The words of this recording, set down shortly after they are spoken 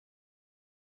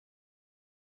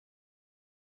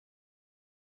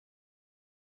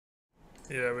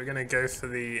Yeah, we're gonna go for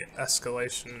the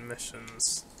escalation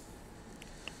missions.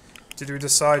 Did we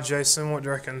decide, Jason? What do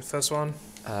you reckon? First one?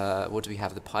 What do we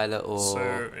have? The pilot or?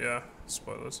 So, yeah,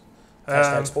 spoilers.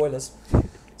 Hashtag spoilers.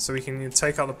 So we can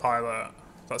take out the pilot.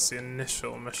 That's the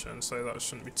initial mission, so that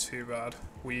shouldn't be too bad.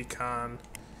 We can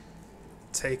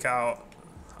take out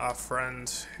our friend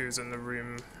who's in the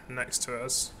room next to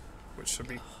us, which should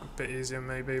be a bit easier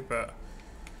maybe, but...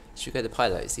 Should we go the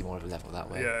pilot? See more of a level that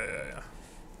way. Yeah.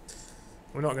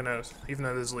 We're not gonna, even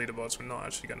though there's leaderboards, we're not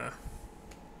actually gonna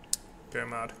go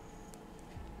mad.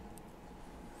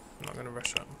 I'm not gonna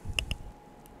rush up.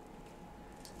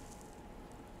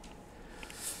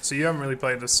 So you haven't really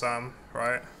played this, Sam,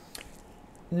 right?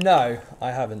 No,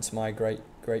 I haven't. To my great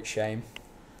shame.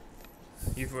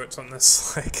 You've worked on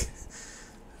this like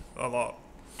a lot,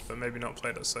 but maybe not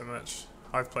played it so much.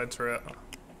 I've played through it.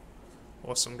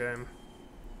 Awesome game.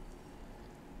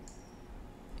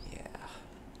 Yeah.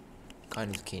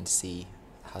 Kind of keen to see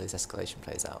how this escalation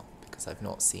plays out because I've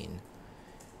not seen.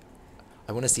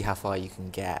 I want to see how far you can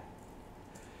get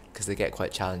because they get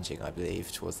quite challenging, I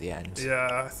believe, towards the end.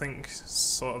 Yeah, I think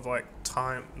sort of like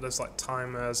time. There's like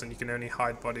timers, and you can only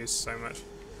hide bodies so much.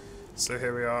 So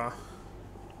here we are.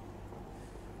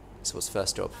 So what's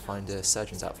first job? Find a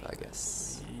surgeon's outfit, I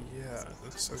guess. Yeah,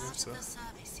 so we have to.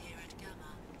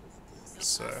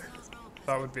 So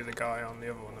that would be the guy on the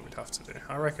other one that we'd have to do.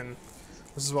 I reckon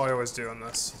this is what I always do on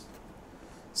this.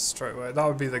 Straight away, that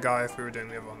would be the guy if we were doing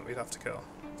the other one that we'd have to kill.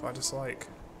 If I just like.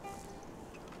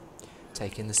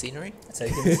 Take in the scenery?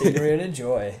 Take in the scenery and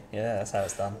enjoy. Yeah, that's how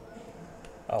it's done.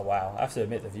 Oh wow, I have to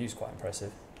admit the view's quite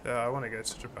impressive. Yeah, I want to go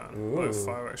to Japan. Ooh. Little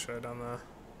fireworks show down there.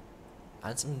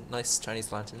 And some nice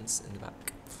Chinese lanterns in the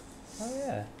back. Oh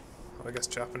yeah. I guess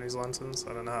Japanese lanterns.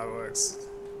 I don't know how it works.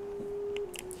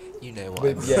 You know what?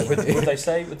 Would they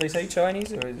say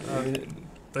Chinese or?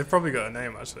 They've probably got a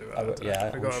name actually. But yeah,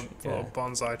 they've got a little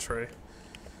bonsai tree.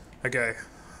 Okay,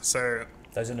 so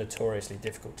those are notoriously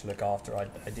difficult to look after. I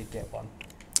did get one.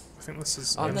 I think this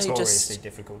is Notoriously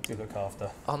difficult to look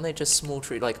after. Aren't they just small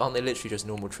trees? Like, aren't they literally just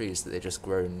normal trees that they just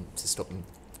grown to stop them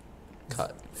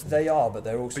cut? They are, but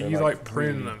they're also. But you like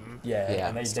prune them. Yeah,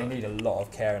 and they need a lot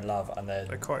of care and love, and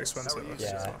they're quite expensive.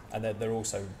 Yeah, and they're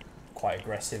also quite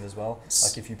aggressive as well.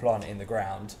 Like if you plant it in the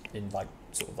ground, in like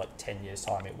sort of like 10 years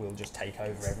time, it will just take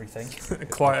over everything.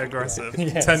 Quite aggressive.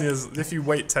 Yeah. Yes. 10 years. If you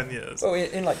wait 10 years. Well,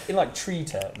 in like tree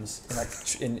terms,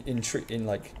 in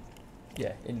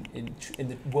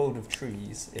the world of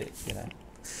trees,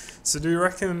 So do you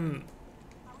reckon?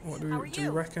 What do we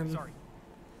reckon? Sorry.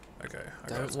 Okay.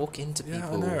 Don't walk into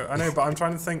people. Yeah, I know, but I'm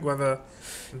trying to think whether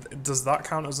does that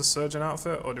count as a surgeon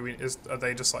outfit, or are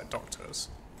they just like doctors?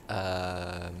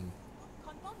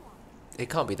 It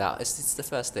can't be that. It's the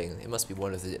first thing. It must be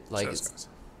one of the it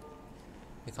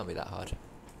can't be that hard.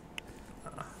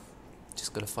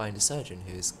 Just gotta find a surgeon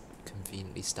who is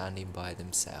conveniently standing by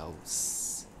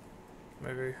themselves.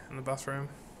 Maybe in the bathroom.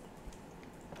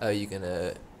 Oh, you're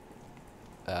gonna.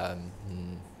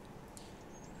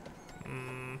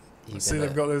 See,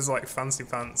 they've got those like fancy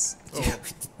pants. Oh,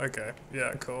 okay,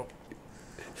 yeah, cool.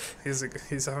 He's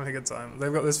having a good time.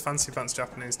 They've got those fancy pants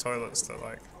Japanese toilets that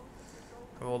like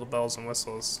have all the bells and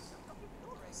whistles.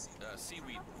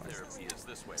 Seaweed therapy is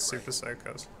this way, Super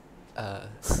soakers.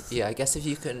 Yeah, I guess if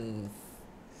there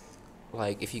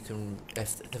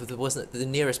wasn't the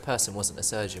nearest person wasn't a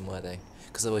surgeon, were they?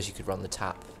 Because otherwise you could run the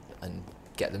tap and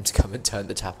get them to come and turn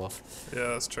the tap off. Yeah,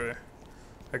 that's true.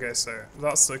 Okay, so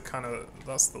that's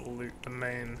the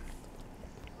main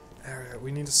area.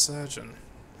 We need a surgeon.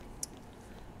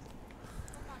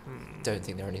 Don't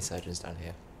think there are any surgeons down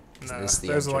here. No,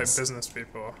 those are like business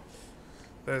people.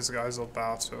 Those guys will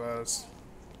bow to us.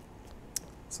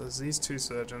 So there's these two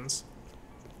surgeons.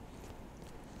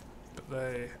 But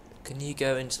they... Can you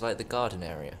go into like the garden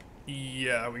area?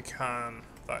 Yeah, we can.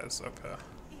 That is up here.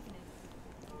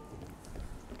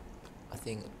 I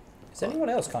think... Does anyone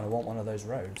else kind of want one of those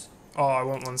robes? Oh, I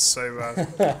want one so bad.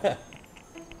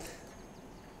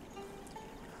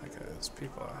 Okay, there's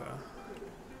people out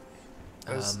here.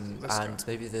 And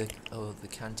maybe the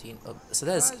canteen. Oh, so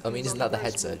there's. I mean, isn't that the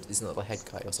head surgeon? Isn't that the head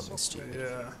guy or something stupid?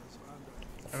 Yeah.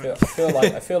 I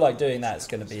feel like doing that's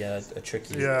going to be a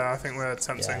tricky. Yeah, I think we're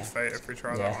tempting fate if we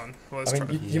try that one. Well, I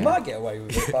mean, you might get away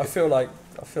with it, but I feel like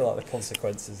the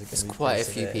consequences are going to be. There's quite a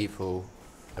few people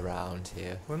around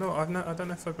here. Well, no, I don't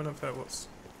know if I've been up here.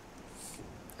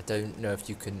 I don't know if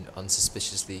you can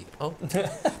unsuspiciously. Oh,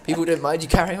 people don't mind you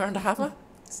carrying around a hammer.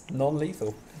 It's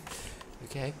non-lethal.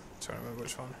 Okay. Trying to remember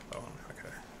which one. That one.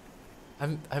 Okay.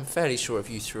 I'm fairly sure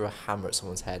if you threw a hammer at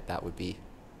someone's head, that would be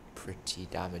pretty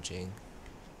damaging.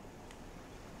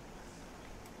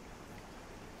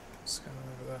 What's going on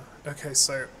over there? Okay,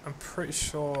 so I'm pretty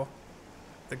sure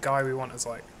the guy we want is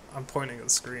like, I'm pointing at the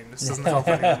screen. This doesn't help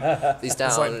anyone. He's down.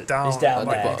 It's like down. He's down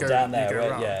like there. you go, Down you there. go Where,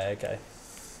 round. yeah. Okay.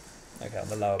 Okay, on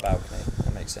the lower balcony.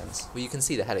 That makes sense. Well, you can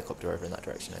see the helicopter over in that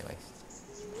direction anyway.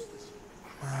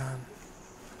 Man.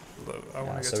 Look, I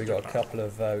want to So we got a couple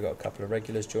of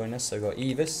regulars join us. So we got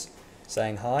Evis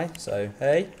saying hi. So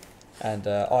hey, and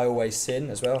I always sin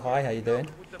as well. Hi, how you doing?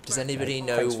 Does anybody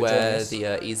know Thanks for joining where us.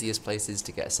 the easiest place is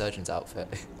to get a surgeon's outfit?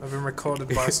 I've been recorded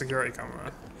by a security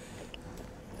camera.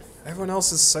 Everyone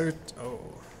else is so. Oh.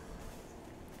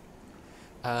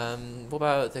 What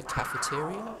about the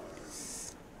cafeteria?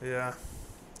 Yeah.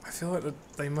 I feel like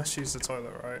they must use the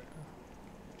toilet, right?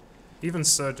 Even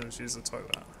surgeons use the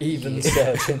toilet. Even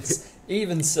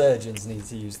Yeah. surgeons need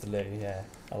to use the loo. Yeah,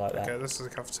 I like that. Okay, this is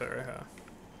the cafeteria here.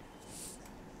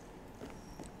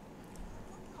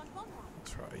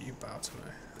 That's right, you bow to me.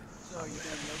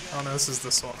 Oh no, this is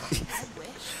this one.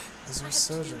 Is there a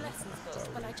surgeon here?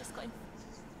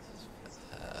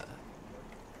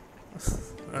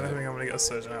 I don't think I'm gonna get a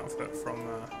surgeon outfit from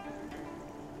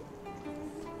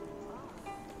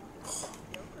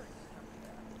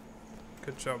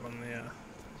Good job on the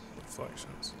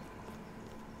reflections.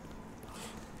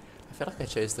 I feel like I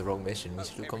chose the wrong mission. We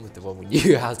should have gone with the one we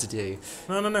knew how to do.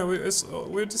 No,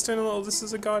 we're just doing a little. This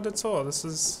is a guided tour. This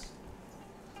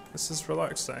is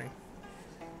relaxing.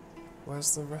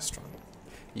 Where's the restaurant?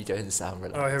 You don't sound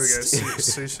relaxed. Oh, here we go.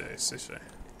 Sushi.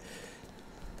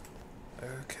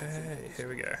 Okay, here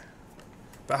we go.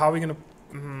 But how are we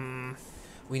gonna?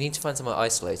 We need to find somewhere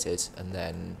isolated, and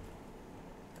then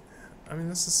I mean,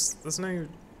 there's no.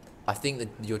 I think that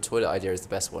your toilet idea is the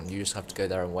best one. You just have to go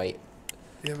there and wait.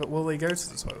 Yeah, but will they go to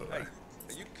the toilet though?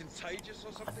 Are you contagious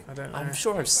or something? I don't know. I'm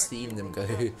sure I've seen them go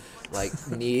like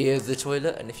near the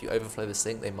toilet, and if you overflow the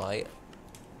sink, they might.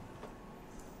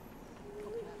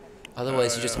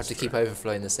 Otherwise, you just yeah, have to that's keep true.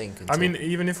 overflowing the sink. I Until... mean,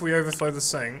 even if we overflow the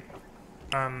sink,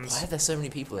 and why are there so many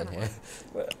people in here?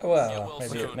 Well, Yeah,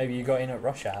 maybe soon. maybe you got in at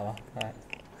rush hour. Right.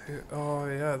 oh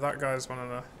yeah, that guy's one of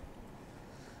the.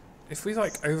 If we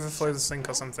like overflow the sink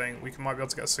or something, we might be able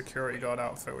to get a security guard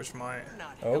outfit, which might.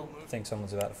 Oh, I think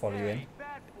someone's about to follow you in.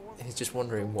 He's just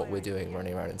wondering what we're doing,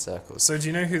 running around in circles. So do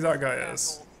you know who that guy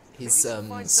is? He's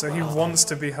So he wants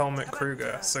to be Helmut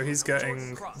Kruger. So he's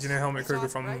getting. Do you know Helmut Kruger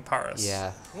from Paris?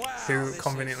 yeah. Who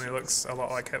conveniently looks a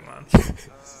lot like Hitman.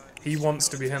 He wants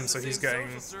to be him, so he's getting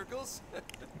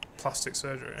plastic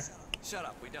surgery. Shut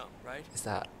up, we don't, right? Is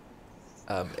that?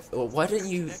 Well, why don't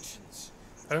you?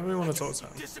 I don't really want to talk to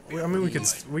him. I mean,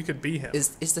 we could be him. Is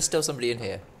there still somebody in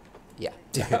here? Yeah.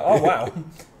 Oh wow.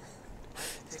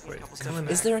 Wait, come in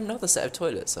Is there. there another set of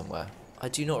toilets somewhere? I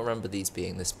do not remember these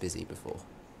being this busy before.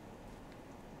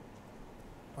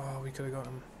 Oh, we could have got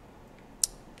him.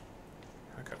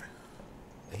 Okay.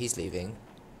 He's leaving.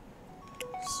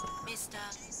 So, Mr.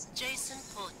 Jason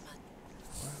Portman.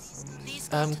 Please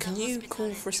Can you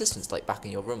call for assistance, like back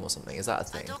in your room or something? Is that a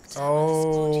thing?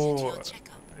 oh,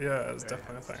 yeah, it's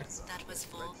definitely a thing. That was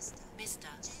for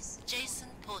Mr. Jason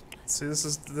Portman. See, this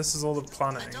is all the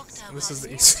planning. This is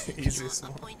the easiest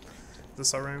one. Is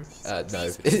this our room?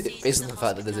 No. Based on the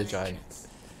fact that there's a giant.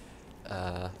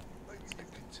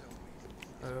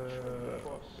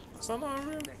 Is that not our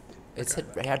room?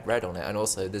 It had red on it, and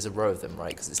also there's a row of them, right?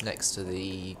 Because it's next to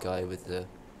the guy with the.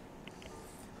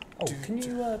 Oh, can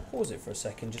you pause it for a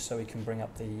second just so we can bring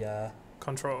up the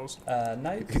Controls.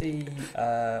 no, the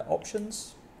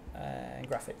options and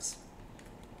graphics.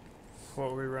 What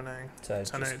are we running? So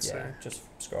just, 1080. yeah, just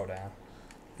scroll down.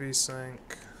 VSync.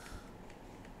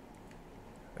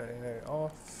 AA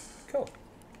off. Cool.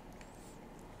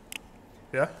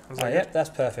 Yeah? Was that Yep, that's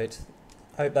perfect.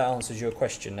 Hope that answers your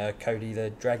question, Cody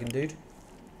the Dragon Dude. good?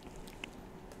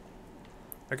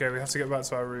 Okay, we have to get back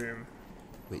to our room.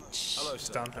 Which. Hello, It's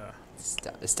sir. down here.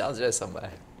 It's down there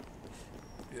somewhere.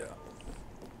 Yeah.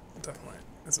 Definitely.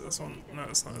 Is it this one? No,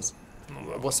 it's not. It's not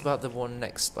that What's one. about the one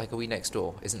next? Like, are we next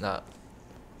door? Isn't that?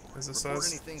 Is this Report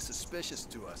us? anything suspicious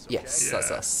to us, okay? Yes, Yeah. that's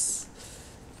us.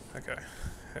 Okay,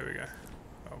 here we go.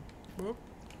 Oh, whoop.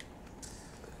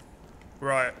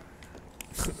 Right.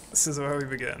 This is where we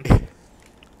begin.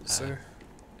 So.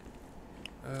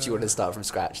 Do you want to start from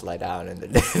scratch, lie down, and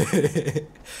then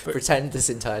pretend this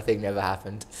entire thing never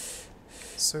happened?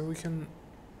 So we can.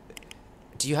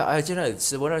 Do you? I don't know.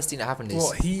 So what I've seen that happen is.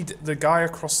 Well, the guy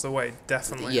across the way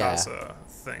definitely Yeah. has a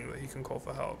thing that he can call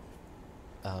for help.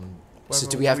 So Whether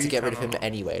do we have to we get rid can of him or not.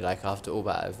 anyway? Like after all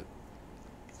that.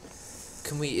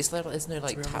 Can we? Is there? There's no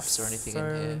like we have a taps or anything in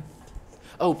here. phone?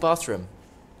 Oh, bathroom.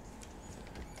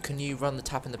 Can you run the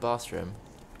tap in the bathroom?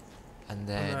 And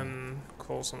then. And then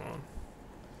call someone.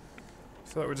 I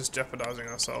feel like we're just jeopardizing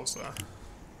ourselves there.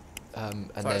 And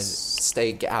That's-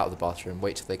 then get out of the bathroom,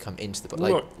 wait till they come into the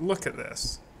Look at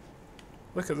this.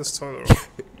 Look at this toilet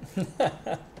roll.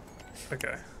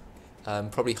 Okay.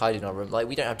 probably hide in our room. Like,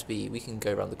 we don't have to be, we can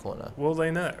go around the corner. Will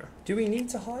they know? Do we need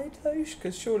to hide those?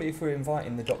 Because surely if we're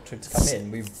inviting the doctor to come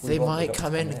in, They might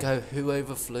come in and go, who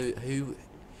overflew, who...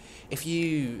 If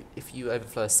you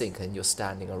overflow a sink and you're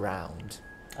standing around,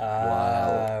 Oh,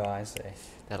 Wow. I see.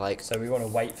 they're like, So we want to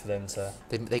wait for them to...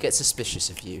 they get suspicious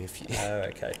of you if you... Oh,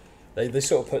 okay. They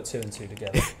sort of put two and two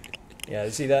together. Yeah,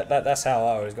 you see, that's how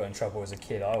I always got in trouble as a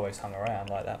kid. I always hung around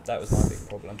like that. That was my big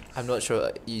problem. I'm not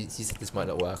sure, you said this might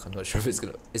not work, I'm not sure if it's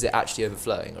gonna... Is it actually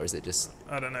overflowing, or is it just...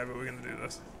 I don't know, but we're gonna do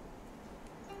this.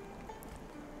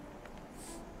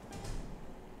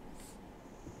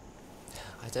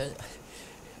 I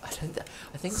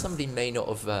think somebody may not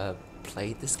have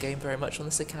played this game very much on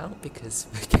this account, because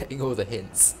we're getting all the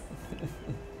hints.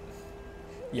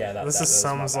 Yeah, This was my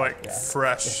sounds bad, like yeah.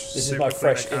 fresh. This is super my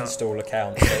fresh clean account. install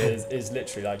account. So it's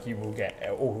literally like you will get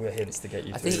all the hints to get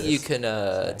you I through think this. you can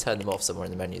turn them off somewhere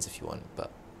in the menus if you want, but...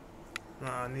 No,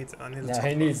 I need the No, top he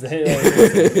one. needs the... He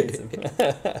needs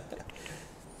them.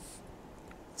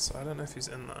 So I don't know if he's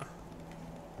in there.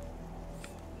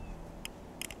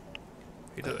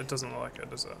 It doesn't look like it,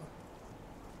 does it?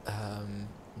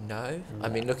 No. I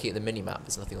mean, looking at the mini-map,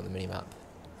 there's nothing on the mini-map.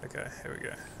 Okay, here we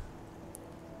go.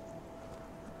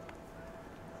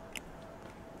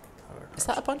 Hello, Is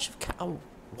that a bunch of oh,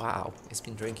 wow. It's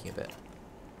been drinking a bit.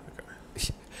 Okay.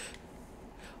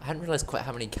 I hadn't realised quite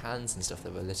how many cans and stuff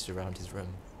that were littered around his room.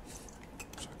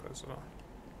 Should I close it off?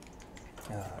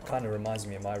 It kind of reminds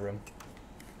me of my room.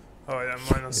 Oh yeah,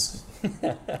 minus.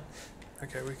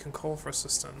 Okay, we can call for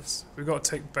assistance. We've got to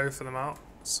take both of them out,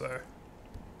 so...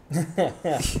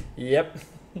 Yep.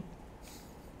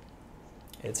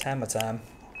 It's hammer time.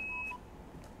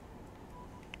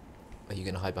 Are you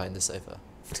going to hide behind the sofa?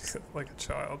 like a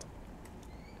child.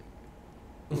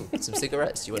 Ooh, some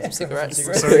cigarettes? Do you want some Yeah, cigarettes?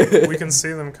 some cigarettes. So we can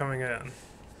see them coming in.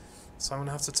 So I'm going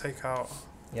to have to take out...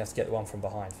 You have to get the one from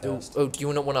behind Oh, first. do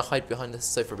you not want to hide behind the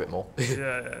sofa a bit more?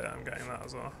 yeah, I'm getting that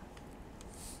as well.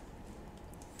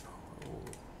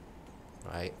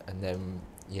 Right, and then,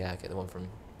 yeah, get the one from...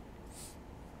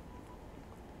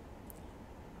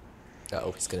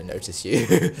 Oh, he's going to notice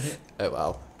you. Oh,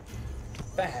 wow.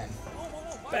 Bam!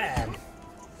 Bam!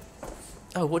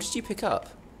 Oh, what did you pick up?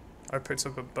 I picked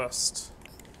up a bust.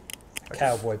 A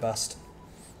cowboy bust.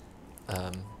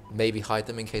 Maybe hide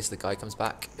them in case the guy comes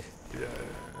back. Yeah.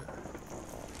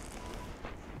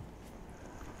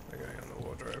 They're going in the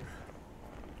wardrobe.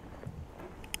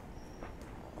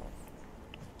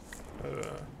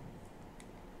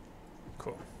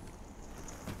 Cool.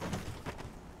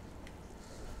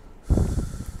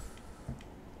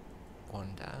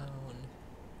 One down.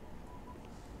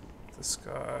 This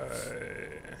guy...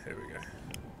 Here we go.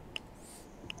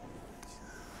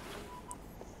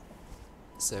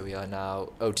 So we are now...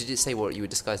 Oh, did it say what you were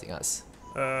disguising as?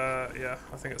 Yeah,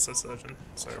 I think it says surgeon,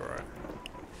 so we're right.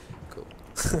 Cool.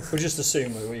 We'll just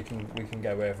assume that we can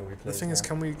go wherever we please. The thing is, now.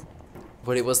 can we...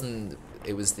 Well, it wasn't...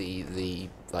 It was the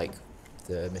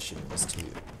mission was to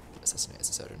assassinate as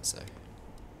a surgeon, so...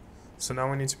 So now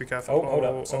we need to be careful. Oh, hold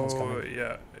up, someone's coming.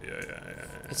 Yeah.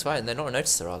 It's fine, they're not a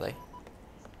noticer, are they?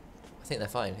 I think they're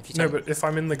fine. If you No, don't- but if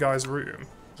I'm in the guy's room...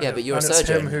 Yeah, and but you're a and it's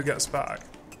surgeon. him who gets back.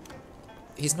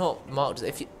 He's not marked...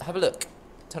 If you... Have a look.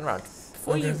 Turn around.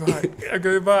 Before you... I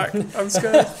go back. I'm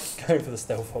scared. Going for the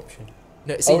stealth option.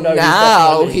 No, see, no, he's now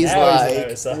definitely- he's now he's a like...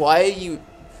 noticer. Why are you...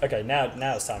 Okay, now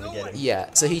it's time to get him. Yeah,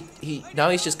 so he now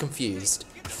he's just confused.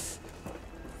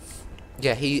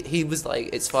 Yeah, he was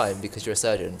like, it's fine because you're a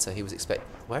surgeon, so he was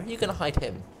where are you going to hide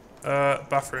him?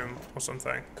 Bathroom or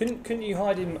something. Couldn't you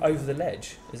hide him over the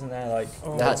ledge? Isn't there like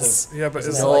Oh, That's yeah, but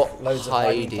isn't is there, not like, loads of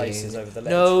hiding hiding. places over the ledge?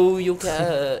 No, you'll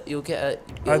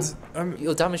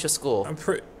damage your score. I'm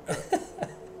pretty...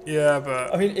 yeah,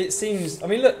 but... I mean, it seems. I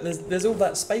mean, look, there's all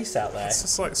that space out there. It's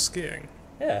just like skiing.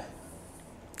 Yeah.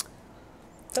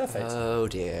 Perfect. Oh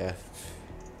dear.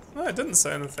 No, it didn't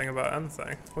say anything about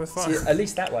anything. We're fine. See, at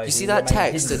least that way. You see he that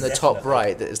remain text in hidden the top indefinitely.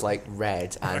 right that is like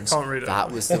red, and can't read it.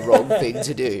 that was the wrong thing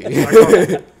to do.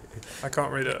 I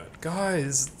can't read it.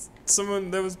 Guys,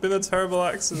 there was been a terrible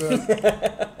accident.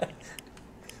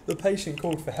 The patient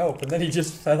called for help, and then he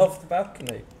just fell off the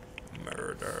balcony.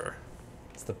 Murder.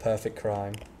 It's the perfect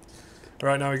crime.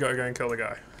 Right, now we gotta go and kill the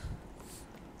guy.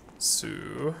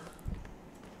 So...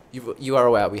 You are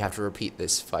aware we have to repeat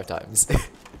this 5 times. Yeah,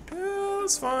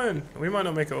 that's fine. We might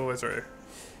not make it all the way through.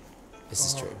 This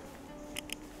is true.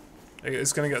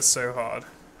 It's gonna get so hard.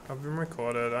 I've been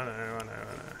recorded, I know.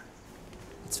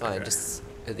 It's fine. Okay. Just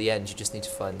at the end, you just need to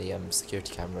find the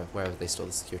security camera wherever they store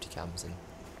the security cams and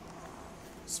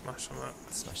Smash them up.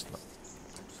 smash them up.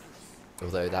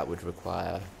 Although that would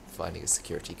require finding a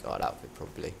security guard outfit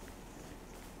probably.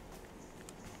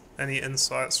 Any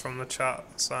insights from the chat,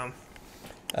 Sam?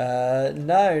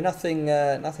 No, nothing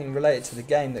related to the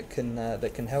game that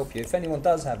can help you. If anyone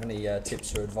does have any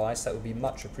tips or advice, that would be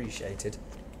much appreciated.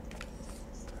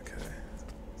 Okay.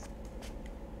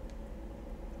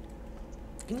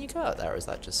 Can you go out there, or is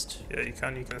that just... Yeah, you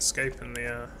can. You can escape in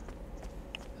the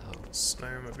Oh,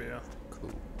 snowmobile.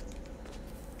 cool.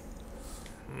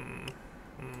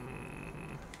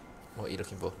 What are you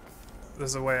looking for?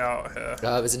 There's a way out here.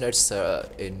 There's a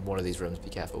noticer in one of these rooms, be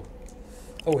careful.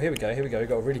 Oh, here we go. We've got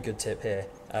a really good tip here.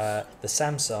 The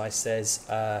Samsai says,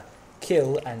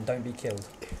 kill and don't be killed.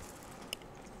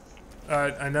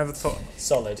 I never thought.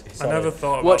 Solid. I never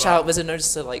thought. About Watch that. out, there's a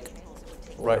noticer, like,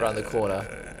 right around the corner.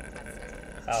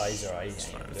 Oh, he's alright.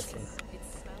 He's looking.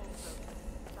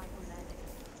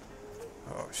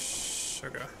 Oh,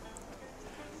 sugar.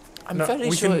 I'm No, fairly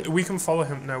we sure... can follow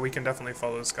him. No, we can definitely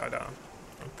follow this guy down.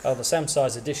 Oh, the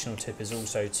Samsai's additional tip is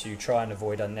also to try and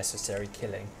avoid unnecessary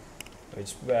killing.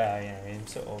 Which, well, you know, I mean,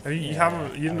 sort of. You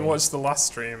yeah, you didn't watch the last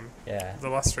stream. Yeah. The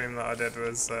last stream that I did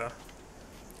was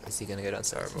Is he going to go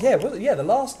downstairs? terrible. Yeah, well,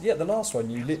 yeah. The last one,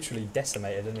 you literally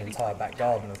decimated an entire back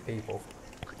garden of people.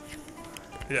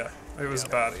 Yeah, it was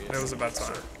bad. It was a bad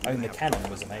time. I mean, the cannon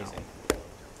was amazing.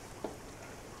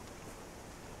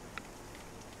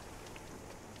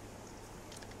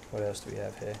 What else do we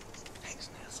have here?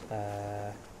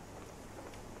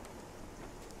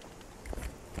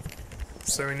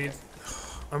 So we need.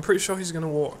 I'm pretty sure he's gonna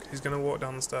walk. He's gonna walk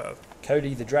down the stairs.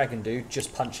 Cody the Dragon Dude,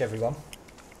 just punch everyone.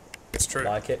 It's true.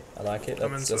 I like it. I'm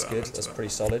That's into good. that. That's pretty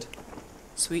solid.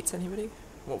 Sweets, anybody?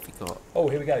 What have we got? Oh,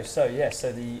 here we go. So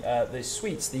the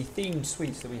sweets, the themed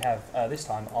sweets that we have this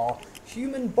time are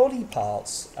human body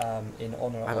parts in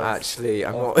honour I'm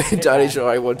of... not entirely sure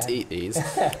I want to eat these.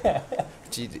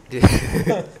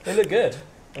 They look good.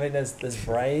 I mean, there's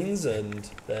brains and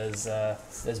there's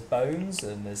bones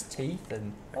and there's teeth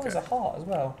and there's a heart as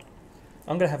well.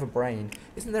 I'm gonna have a brain.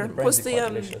 Isn't there... The brains What's are the... quite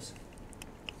delicious.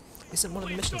 Isn't one of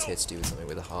the missions here to do with something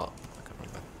with a heart? I can't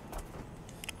remember.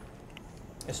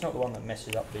 It's not the one that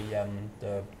messes up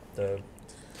the.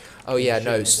 Oh yeah, mission,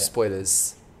 no, is it?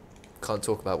 spoilers. Can't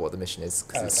talk about what the mission is,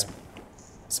 because Okay. it's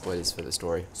spoilers for the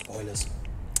story. Spoilers.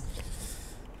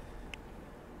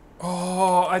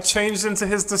 Oh, I changed into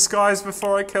his disguise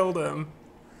before I killed him.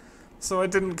 So I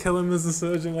didn't kill him as a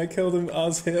surgeon. I killed him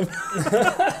as him.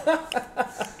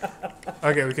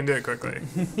 Okay, we can do it quickly.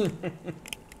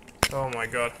 Oh my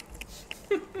god.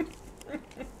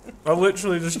 I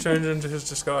literally just changed into his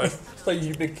disguise. So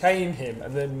you became him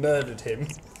and then murdered him.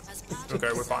 As part Okay,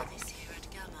 of we're the fine. service here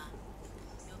at Gamma, your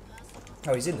personal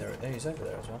Oh, he's in there. He's over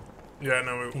there as well. Yeah,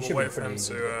 no, He we'll should be wait for pretty him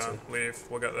easy to to get to. leave.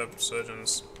 We'll get the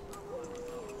surgeons.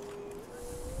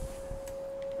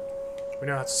 We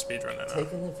know how to speedrun it now.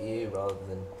 Taking the view rather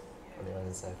than running around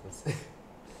in circles.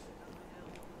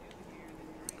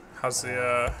 How's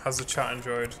the chat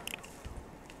enjoyed?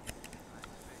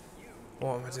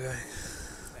 What am I doing?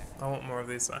 I want more of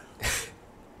these though.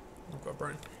 I've got a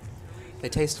brain. They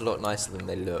taste a lot nicer than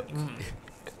they look.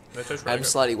 They taste really I'm good.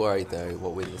 slightly worried though,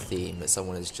 what with the theme, that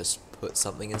someone has just put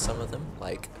something in some of them.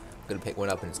 Like, I'm going to pick one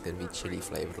up and it's going to be chili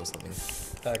flavoured or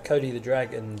something. Cody the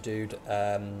Dragon Dude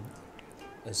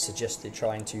has suggested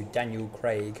trying to Daniel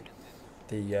Craig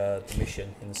the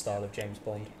mission in the style of James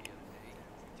Bond.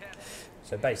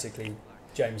 So basically,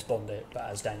 James Bond it, but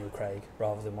as Daniel Craig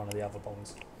rather than one of the other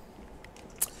Bonds.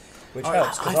 Which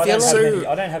helps because I feel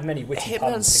I don't have many witty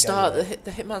puns to go style, with.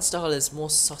 the Hitman style is more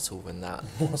subtle than that.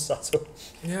 More subtle.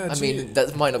 Yeah, I gee. mean,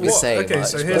 that might not be What- saying okay, much.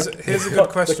 so but- here's a good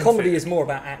question. The comedy for you. is more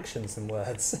about actions than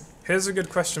words. Here's a good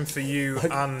question for you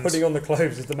Like and putting on the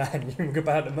clothes of the man you were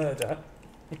about to murder.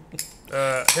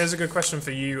 here's a good question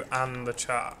for you and the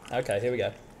chat. Okay, here we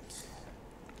go.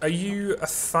 Are you a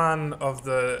fan of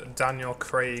the Daniel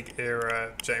Craig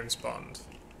era James Bond?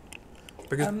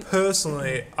 Because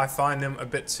personally, I find him a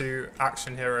bit too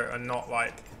action hero and not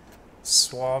like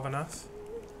suave enough.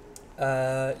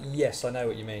 Yes, I know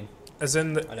what you mean. As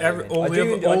in, I know what you mean. all I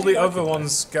do the like other him, though.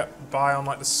 ones get by on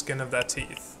like the skin of their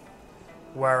teeth,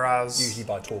 whereas Usually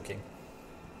by talking.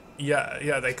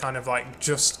 yeah, they kind of like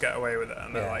just get away with it,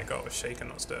 and they're Yeah. like, oh, shaken,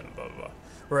 not stirred, and blah blah blah.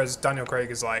 Whereas Daniel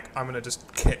Craig is like, I'm gonna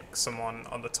just kick someone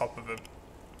on the top of a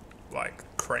like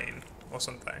crane or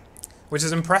something, which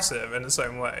is impressive in its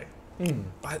own way.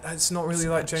 But it's not really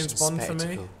like James Bond for me.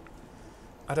 Spectacle.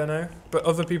 I don't know, but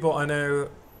other people I know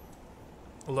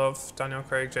love Daniel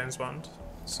Craig James Bond.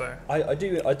 So I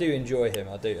do enjoy him.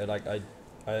 I do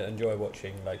I enjoy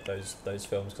watching like those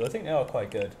films because I think they are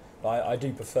quite good. But I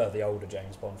do prefer the older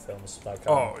James Bond films. Like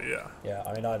Oh yeah. yeah,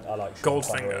 I mean I like Sean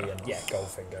Goldfinger. Connery and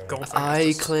Goldfinger. Goldfinger I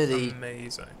is just clearly-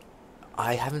 amazing.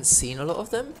 I haven't seen a lot of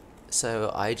them, so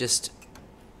I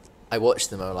watched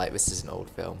them and I'm like, this is an old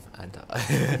film, and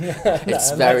it's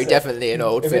and very that's it. definitely an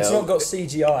old If film. it's not got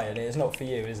CGI in it, it's not for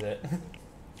you, is it?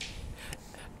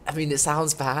 I mean, it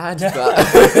sounds bad,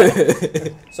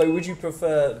 but So would you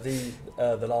prefer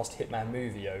the last Hitman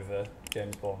movie over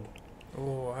James Bond?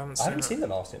 Oh, I haven't I seen haven't it. seen the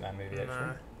last Hitman movie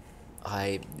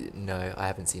actually. no, I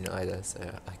haven't seen it either, so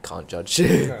I can't judge.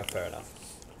 No, fair enough.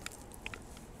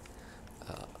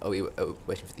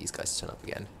 Waiting for these guys to turn up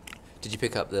again. Did you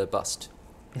pick up the bust?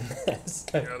 So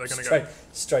Yeah, they're gonna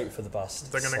straight for the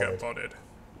bust. They're gonna Solid. get bodied.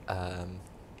 Um,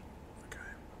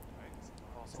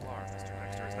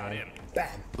 Bam.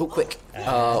 oh, quick! And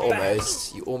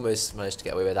Almost. You almost managed to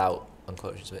get away without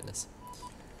unconscious witness.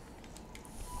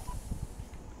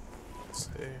 Let's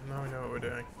see. Now we know what we're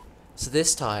doing. So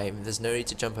this time, there's no need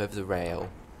to jump over the rail.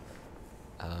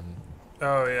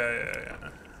 Oh yeah.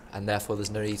 And therefore there's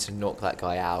no need to knock that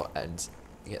guy out and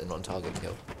get the non-target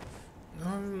kill.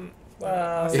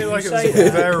 Well, I feel like it you was say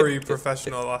that. very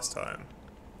professional last time.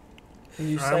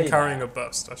 You I'm say carrying that, a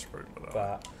bust. I should probably put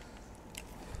that.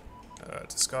 but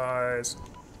Disguise.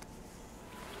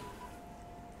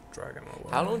 Dragon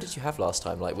away. How long did you have last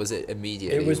time? Like, was it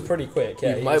immediately? it was pretty quick.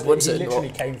 Yeah, You might want he to literally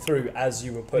not- came through as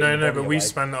you were putting. No, the but body we away.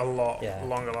 spent a lot Yeah.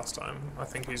 longer last time. I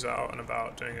think he's out and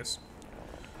about doing his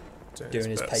doing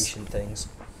his bits. patient things.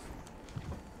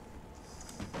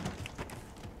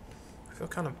 I feel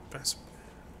kind of best.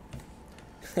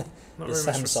 Not The very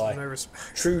much Samsai. no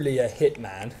respect. Truly a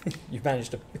hitman. You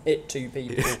managed to hit 2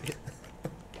 people.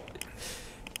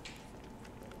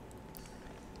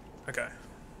 Okay,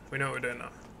 we know what we're doing now.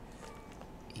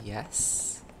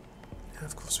 Yes. Yeah,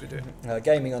 of course we do.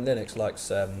 Gaming on Linux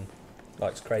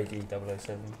likes Craigie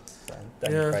 007.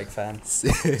 Daniel Yeah. Craig fan. It's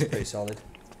pretty solid.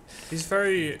 He's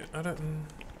very. I don't.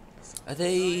 Are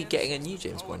they getting a new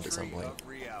James Bond at some point?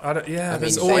 Yeah, I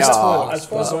there's mean, always they are. talk. As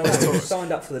far as There's I know, always he talk.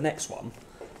 signed up for the next one.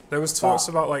 There was talks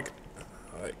about like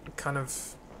kind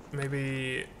of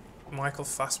maybe Michael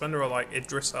Fassbender or like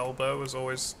Idris Elba was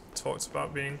always talked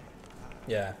about being.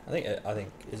 Yeah, I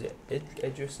think is it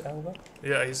Idris Elba?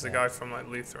 Yeah, he's the Yeah. guy from like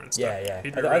Luther and stuff. Yeah.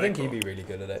 He'd I be think really he'd be really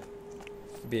good at it.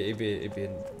 It'd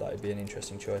be an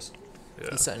interesting choice. Yeah.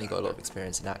 He's certainly got a lot of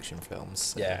experience in action films.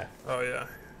 So, Yeah. Oh yeah,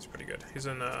 he's pretty good. He's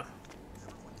in.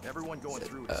 Everyone going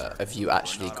through. have you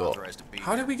actually got?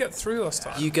 How did we get through last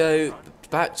time? You go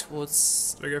back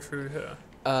towards. Did we go through here?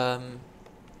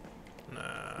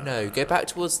 Nah. No, go Uh, back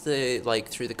towards the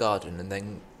through the garden, and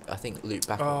then I think loop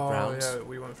back around. yeah,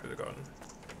 we went through the garden.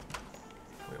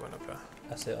 We went up there.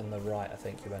 That's it on the right. I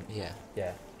think you went. Yeah.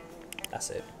 Yeah, that's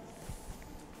it.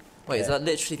 Wait, is Yeah. that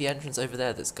literally the entrance over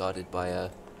there that's guarded by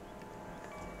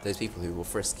those people who will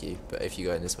frisk you? But if you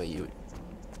go in this way, you.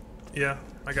 Yeah,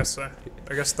 I guess so.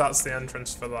 I guess that's the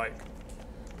entrance for like.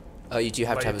 Oh, you do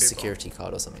have to Lay have a people. security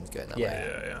card or something to go in that Yeah.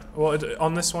 way. Yeah. Well,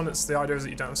 on this one, it's the idea is that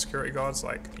you don't have security guards.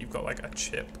 Like you've got like a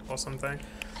chip or something. You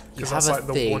Because have that's a like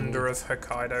the thing. wonder of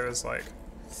Hokkaido is like.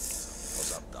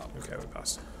 Okay, we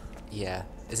passed. Yeah.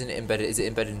 Isn't it embedded? Is it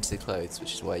embedded into the clothes,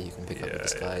 which is why you can pick up the Yeah,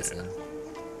 disguise? yeah. And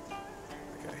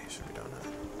Okay, he should be down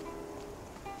there.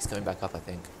 he's coming back up, I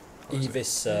think.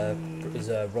 Evis is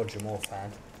a Roger Moore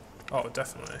fan. Oh,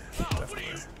 definitely.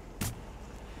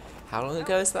 How long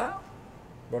ago is that?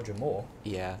 Roger Moore.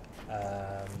 Yeah.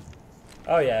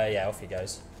 Oh yeah. Off he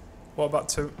goes. What about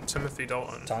Timothy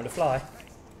Dalton? Time to fly.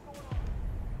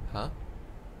 Huh?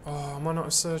 Oh, am I not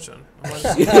a surgeon? Am I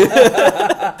just-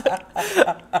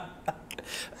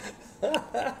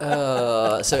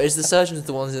 So is the surgeons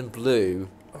the ones in blue?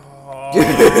 Oh.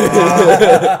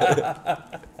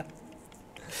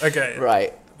 Okay.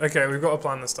 Right. Okay, we've got a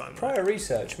plan this time. Prior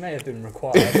research may have been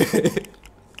required.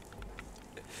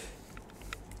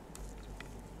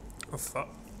 Oh fuck.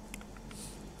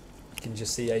 You can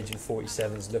just see Agent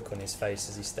 47's look on his face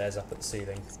as he stares up at the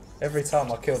ceiling. Every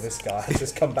time I kill this guy, I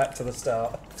just come back to the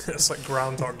start. It's like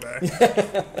Groundhog Day.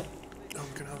 I'm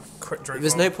gonna have a quick drink.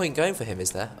 There's no point going for him,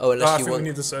 is there? Oh, unless I you think want we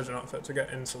need the surgeon outfit to get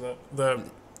into the doctor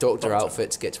doctor.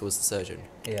 outfit to get towards the surgeon.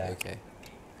 Yeah. Okay.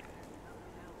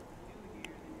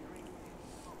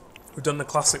 We've done the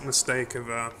classic mistake of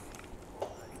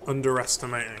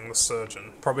underestimating the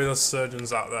surgeon. Probably there's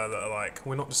surgeons out there that are like,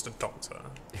 we're not just a doctor,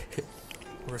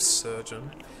 we're a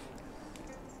surgeon.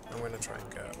 I'm going to try and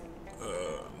get...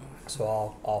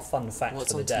 So our fun fact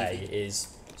What's for the on day TV? is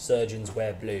surgeons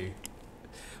wear blue.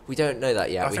 We don't know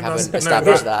that yet. I We think haven't that's-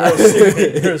 established no,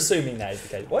 that. You're assuming that is the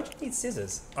case. Why do you need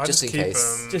scissors? I Just in keep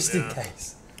case. 'em, Just yeah. in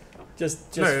case.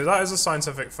 Just No, that is a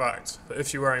scientific fact. That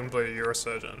if you're wearing blue, you're a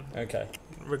surgeon, okay.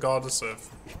 regardless of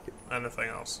anything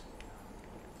else.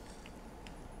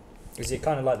 Is it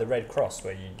kind of like the Red Cross,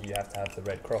 where you have to have the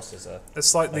Red Cross as a?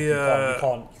 It's like Like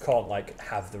the you can't like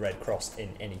have the Red Cross in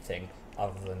anything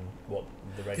other than what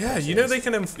the Red Cross you know is. they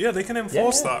can they can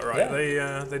enforce Yeah, that, right?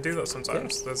 yeah. They do that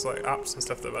sometimes. There's like apps and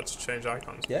stuff that let you change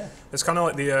icons. Yeah. It's kind of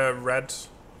like the red.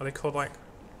 Are they called like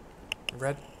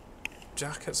red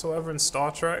jackets or whatever in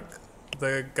Star Trek?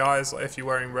 The guys, like, if you're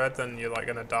wearing red, then you're like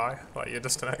gonna die. Like you're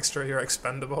just an extra. You're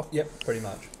expendable. Yep. Pretty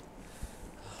much.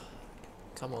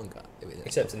 Come on, guys.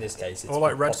 Except in this case, it's Or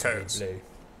like red possibly coats. blue.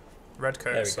 Red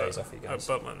coats There he goes, off he at goes.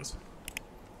 Butlins.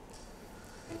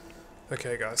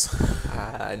 Okay, guys.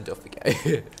 And off we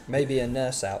go. Maybe a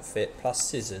nurse outfit plus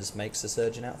scissors makes a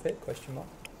surgeon outfit? Question mark.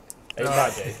 It No.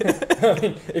 might do. I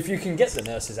mean, if you can get the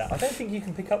nurse's outfit, I don't think you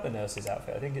can pick up the nurse's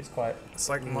outfit. I think it's quite. It's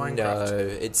like No,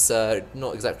 Minecraft. it's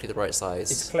not exactly the right size.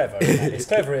 It's clever. It's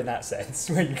clever in that sense,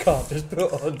 where you can't just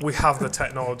put on. We have the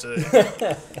technology.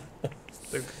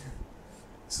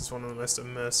 This is one of the most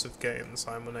immersive games.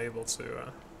 I'm unable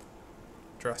to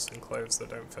dress in clothes that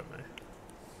don't fit me.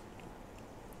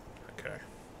 Okay.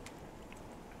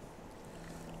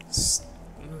 Just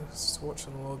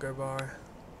watching the world go by.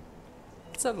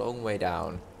 It's a long way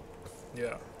down.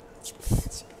 Yeah.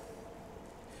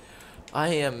 I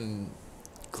am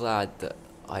glad that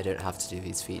I don't have to do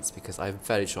these feats because I'm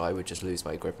fairly sure I would just lose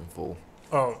my grip and fall.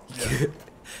 Oh, yeah.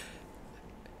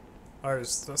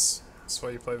 That's why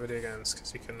you play video games,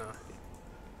 because you can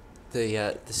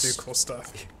The do cool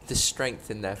stuff. the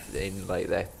strength in like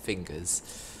their fingers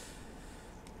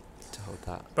to hold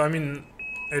that. But I mean,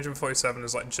 Agent 47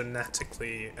 is like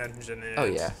genetically engineered. Oh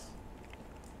yeah.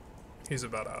 He's a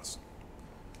badass.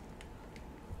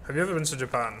 Have you ever been to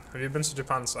Japan? Have you been to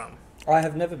Japan, Sam? I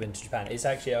have never been to Japan. It's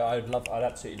actually I'd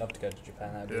absolutely love to go to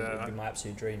Japan. That would be my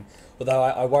absolute dream. Although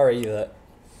I worry that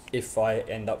if I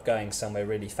end up going somewhere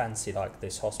really fancy like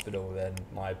this hospital, then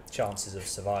my chances of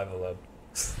survival are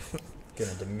going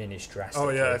to diminish drastically. Oh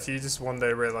yeah, if you just one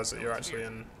day realise that you're actually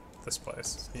in this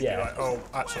place, you'd be like, oh,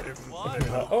 actually, maybe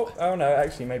not. Oh no,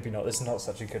 actually maybe not. This is not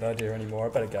such a good idea anymore. I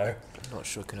better go. I'm not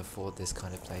sure I can afford this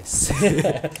kind of place.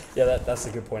 Yeah, that's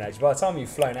a good point actually. By the time you've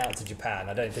flown out to Japan,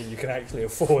 I don't think you can actually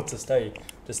afford to stay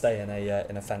in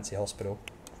a fancy hospital.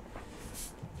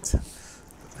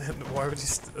 Why would you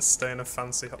stay in a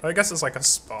fancy... I guess it's like a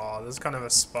spa. There's kind of a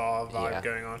spa vibe Yeah.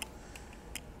 going on.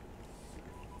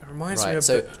 It reminds me Right, of...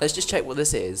 so let's just check what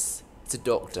this is. It's a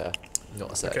doctor,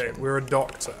 not a surgeon. Okay, we're a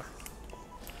doctor.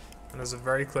 And there's a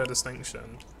very clear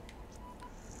distinction.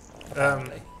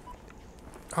 Apparently.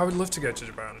 I would love to go to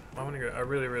Japan. I want to go. I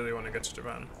really, really want to go to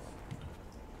Japan.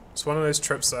 It's one of those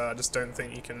trips that I just don't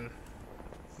think you can...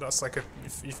 That's like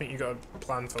you think you got to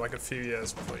plan for like a few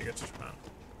years before you get to Japan.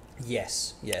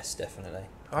 Yes, definitely.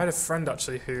 I had a friend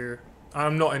actually who...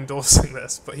 I'm not endorsing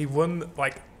this, but he won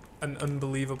like an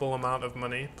unbelievable amount of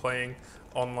money playing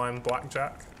online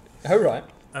blackjack. Oh right.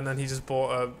 And then he just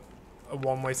bought a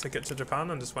one-way ticket to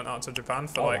Japan and just went out to Japan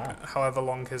for wow. however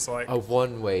long his like... A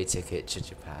one-way ticket to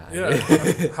Japan.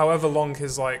 Yeah, however long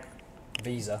his like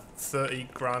Visa. 30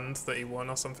 grand that he won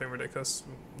or something ridiculous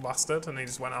lasted, and he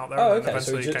just went out there Oh, and okay.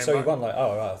 So eventually he, came so he back. won like.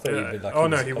 Oh, right. I thought Yeah. he'd be like. Oh, he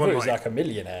no, was, he I won, thought he was like- like a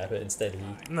millionaire, but instead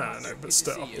No, but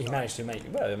still. he managed to make.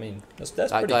 Well, I mean, that's That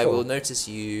pretty guy cool. will notice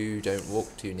you don't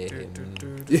walk too near him.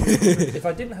 If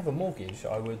I didn't have a mortgage,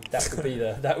 I would.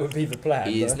 That would be the plan.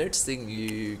 He is but- noticing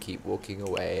you keep walking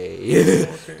away.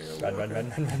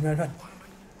 Run.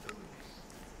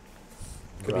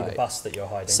 Could be Right. the bus that you're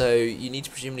hiding. So you need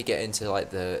to presumably get into like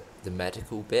the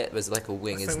medical bit. There's like a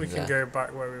wing, I think isn't we can there? go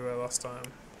back where we were last time.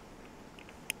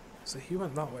 So he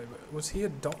went that way, but was he a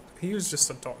doc? He was just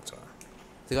a doctor.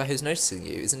 The guy who's noticing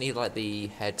you, isn't he like the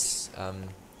head?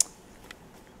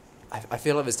 I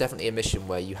feel like there's definitely a mission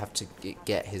where you have to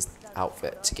get his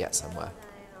outfit to get somewhere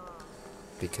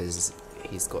because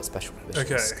he's got special permissions.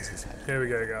 Okay, 'cause he's head. here we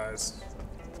go, guys.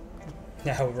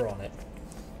 Now we're on it.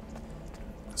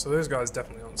 So those guys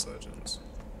definitely aren't surgeons.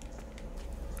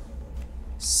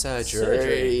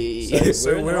 Surgery. So-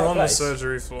 So We're in the we're right on the place.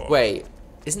 surgery floor. Wait,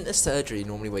 isn't a surgery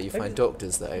normally where you Maybe- find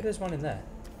doctors Maybe though? there's one in there.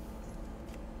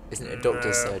 Isn't it a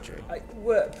doctor's No. surgery?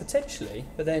 Well, potentially,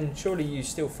 but then surely you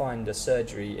still find a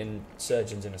surgery in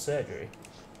surgeons in a surgery.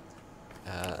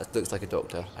 It looks like a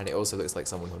doctor, and it also looks like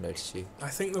someone who'll notice you. I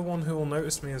think the one who will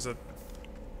notice me is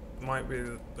might be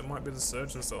the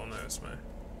surgeons that will notice me.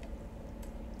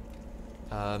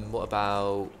 What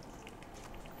about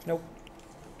Nope.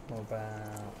 What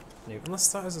about? Nope. Unless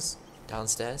that is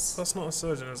downstairs? that's not a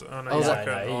surgeon, is it? Oh, no, Oh, he's no, like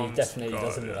an he armed definitely guard,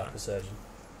 doesn't look yeah. like a surgeon,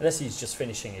 unless he's just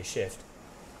finishing his shift.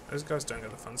 Those guys don't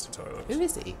get the fancy toilets. Who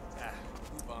is he?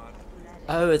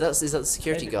 Oh, is that the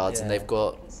security Maybe, guards, and yeah. they've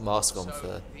got masks on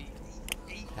for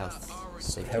health.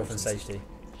 Health and safety.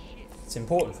 It's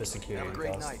important for security Have a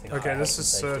great guards. to night. think Okay, about this health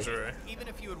is and safety. surgery. Even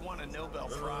if you had won a Nobel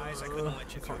Prize, I couldn't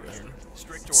let you Can't through get here. in.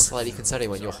 Strict orders. Slightly concerning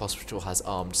when your hospital has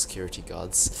armed security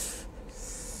guards.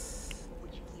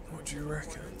 What do you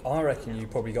reckon? I reckon you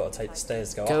probably got to take the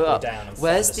stairs, go, Go up, up. or down, and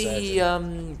Where's find a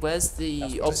surgeon. where's That's the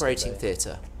what it's operating gonna be.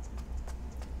 theatre?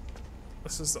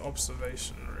 This is the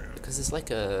observation room. Because there's like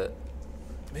a.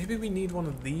 Maybe we need one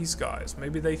of these guys.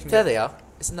 Maybe they can. There get... they are.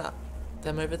 Isn't that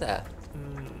them over there?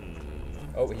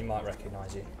 Oh, he might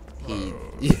recognise you. He.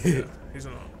 Oh, yeah, he's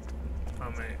not. Oh,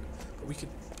 mate. But we could.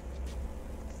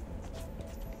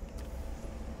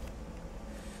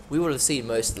 We will have seen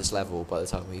most of this level by the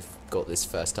time we've got this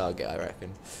first target, I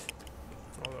reckon.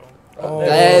 Oh,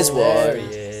 There's There one.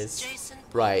 he is. Jason,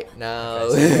 Right now.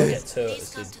 Okay, so you've got to get two at please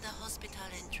the come good. to the hospital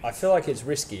entrance. I feel like it's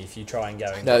risky if you try and go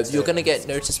and No, get two you're at gonna once. get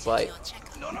noticed by. Your checkup.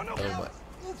 Oh my.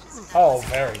 Oh,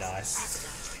 very nice.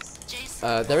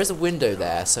 Jason, There is a window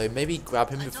there, so maybe grab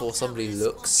him before somebody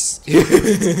looks. Yeah, where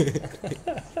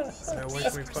please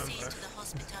can we put him proceed there? to the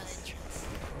hospital entrance.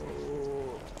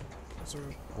 Oh. There's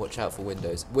a- Watch out for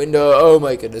windows. Window! Oh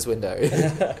my goodness, window.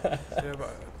 Yeah,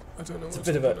 but I don't know It's a what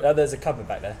bit to of a. do. Oh, there's a cupboard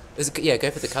back there. Yeah,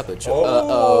 go for the cupboard. Sure.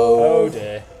 Oh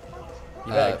dear.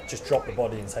 You better Uh, just drop the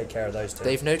body and take care of those two.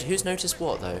 Who's noticed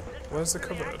what though? Where's the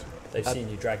cupboard? They've seen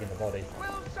you dragging the body,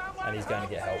 and he's going to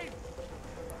get help.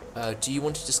 Do you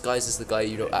want to disguise as the guy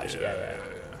you don't actually? Yeah, yeah.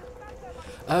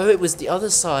 Oh, it was the other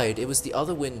side. It was the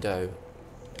other window.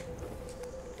 Yeah,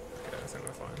 I think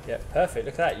we're fine. Yeah, perfect.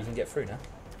 Look at that. You can get through now.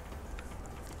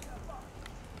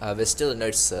 There's still a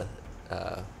noticer.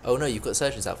 Oh no, you've got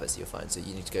surgeon's outfit, so you're fine. So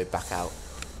you need to go back out.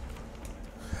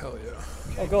 Hell yeah.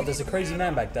 Oh god, there's a crazy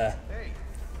man back there.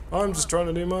 I'm just trying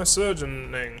to do my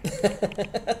surgeoning.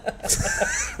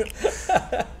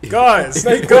 guys,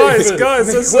 Make guys, way for, guys,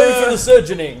 make there's way for the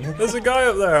surgeoning. there's a guy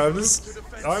up there. I'm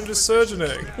just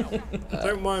surgeoning.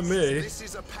 Don't mind me. This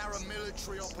is a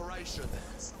paramilitary operation.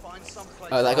 Find some place.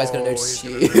 Oh, that guy's gonna Oh, notice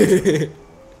he's you. gonna notice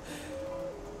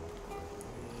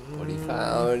What he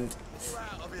found? We're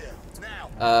out of here.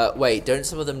 Now. Wait, don't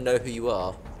some of them know who you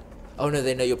are? Oh no,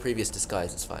 they know your previous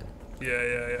disguise. It's fine.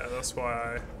 Yeah. That's why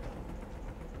I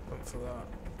went for that.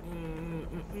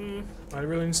 I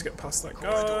really need to get past that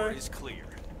Corridor guy. is clear.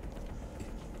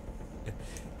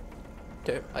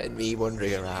 Don't mind me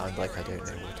wandering around like I don't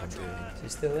know what I'm doing. Is he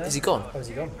still there? Is he gone? Oh, is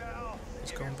he gone?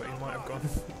 He's gone, but he might have gone.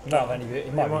 He might be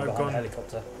might have behind gone. the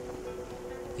helicopter.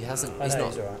 He hasn't. Oh, He's no,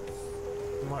 not. he's alright.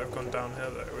 He might have gone down here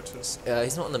though, which is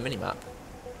He's not on the minimap.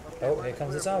 Oh, here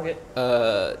comes the target.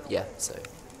 Yeah. So.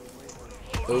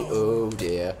 Oh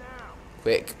dear.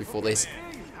 Quick before they.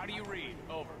 How do you read?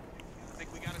 Over.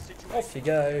 Think we got a situation? Off you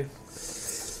go.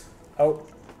 Oh,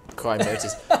 Crime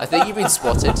notice. I think you've been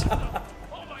spotted. Oh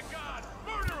my God!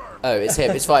 Murderer! Oh, it's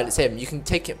him. It's fine. It's him. You can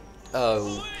take him.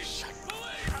 Oh.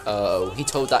 Oh, he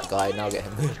told that guy. Now get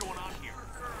him. What's going on here?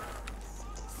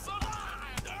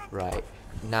 Right.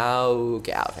 Now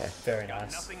get out of here. very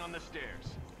nice. Nothing on the stairs.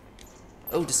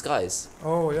 Oh, disguise.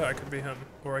 oh yeah, I could be him,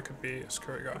 or I could be a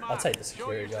security guy. I'll take the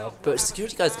security guard. But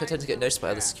security guards can tend to get noticed by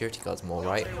other security guards more,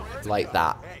 right? Like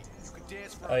that.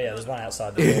 Oh yeah, there's one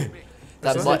outside the door.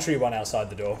 That There's might. literally one outside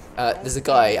the door. There's a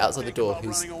guy outside the door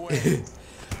who's.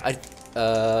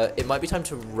 It might be time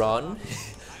to run.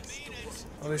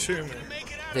 Are they shooting me?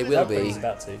 They will Oh, be. he's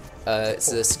about to.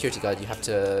 It's a security guard. You have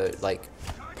to like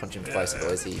punch him twice,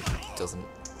 otherwise he doesn't.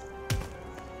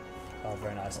 Oh,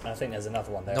 very nice. And I think there's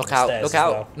another one there. on Knock the out! stairs Knock as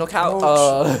out! well. Knock out!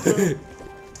 Oh,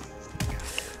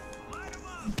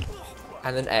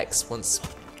 And then X once.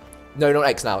 No, not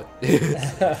X now.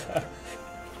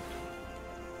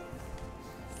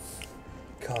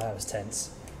 God, that was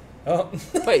tense. Oh,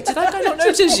 Wait, did that guy not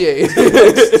notice you?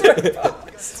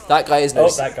 That guy is oh,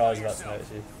 noticed. that guy's about to notice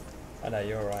you. I know,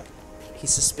 you're alright.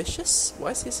 He's suspicious?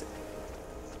 Why is he?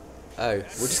 Oh, we're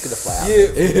just gonna fly out.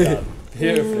 Beautifully done.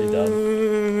 Beautifully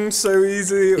done. So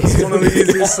easy. It was one of the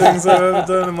easiest things I've ever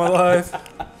done in my life.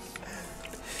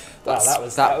 Wow,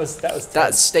 That's- that was tense.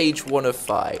 That's stage 1 of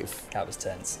 5. That was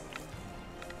tense.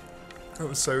 It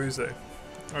was so easy.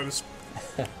 I just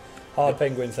Hard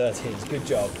Penguin 13s. Good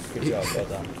job. Good job. Well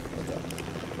done. Well done.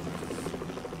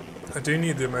 I do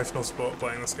need the emotional support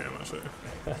playing this game actually.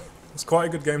 It's quite a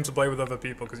good game to play with other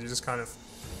people because you just kind of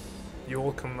you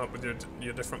all come up with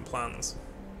your different plans.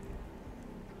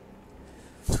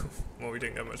 Well, we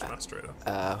didn't get much mastery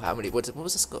though. How many? What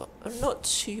was the score? Not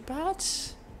too bad.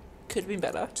 Could have been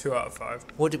better. 2 out of 5.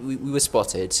 What did we were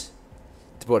spotted.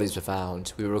 The bodies were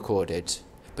found. We were recorded.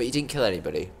 But you didn't kill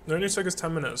anybody. It only took us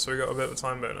 10 minutes, so we got a bit of a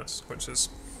time bonus, which is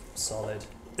Solid.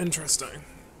 interesting.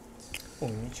 Oh,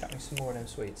 you need to chuck me some more of them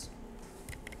sweets.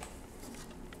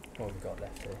 What have we got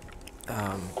left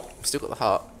here? Still got the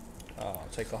heart. Oh, I'll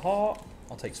take a heart.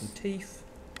 I'll take some teeth.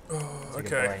 Oh,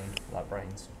 Take a okay. brain. I like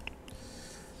brains.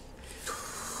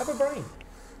 Have a brain.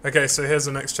 Okay, so here's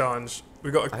the next challenge.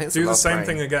 We've got I to think it's do the the last same brain.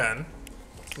 thing again,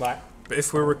 Right. but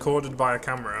if we're recorded by a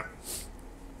camera,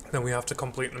 then we have to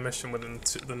complete the mission within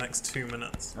the next 2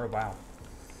 minutes. Oh wow.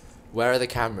 Where are the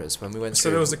cameras? When we went So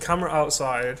through... there was a camera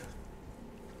outside.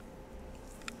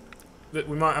 That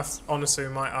we might have, honestly,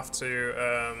 we might have to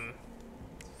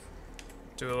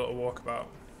do a little walkabout.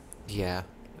 Yeah.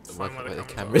 Find where Where the the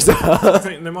cameras cameras I are.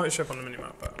 think they might show up on the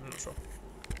minimap, but I'm not sure.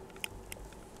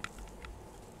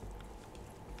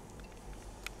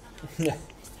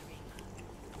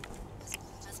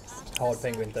 Hard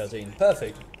Penguin 13.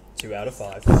 Perfect. 2 out of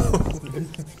 5. Outfitted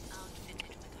with a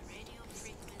radio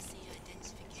frequency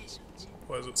identification chip.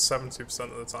 What is it?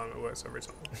 70% of the time it works every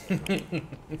time.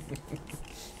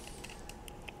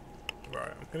 Right,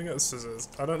 I'm gonna get the scissors.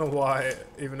 I don't know why,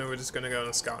 even though we're just gonna go on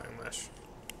a scouting mesh.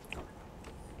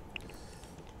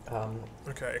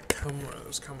 Okay,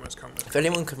 cameras. If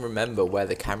anyone can remember where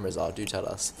the cameras are, do tell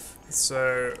us.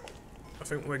 So, I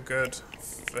think we're good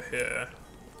for here.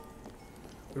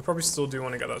 We probably still do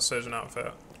want to get that surgeon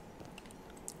outfit.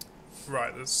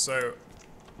 Right, There's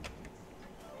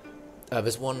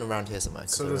one around here somewhere.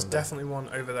 'cause so I there's remember. definitely one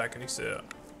over there. Can you see it?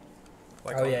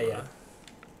 Like Oh, on yeah, the- yeah.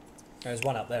 There's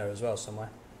one up there as well somewhere.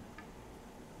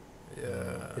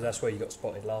 Yeah. 'Cause that's where you got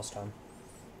spotted last time.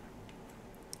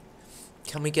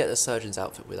 Can we get the surgeon's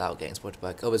outfit without getting spotted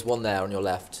back? Oh, there's one there on your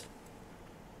left.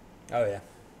 Oh yeah.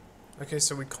 Okay,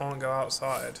 so we can't go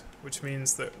outside, which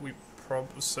means that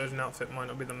surgeon outfit might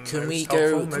not be the most Can we helpful.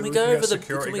 go? Maybe Can we we go can over get the?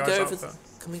 security Can we guy's go over? outfit.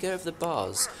 Can we go over the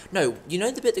bars? No, you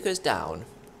know the bit that goes down.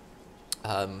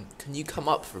 Can you come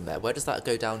up from there? Where does that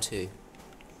go down to?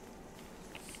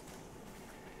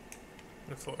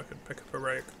 I thought I could pick up a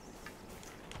rake.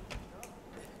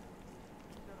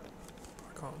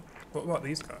 I can't. What about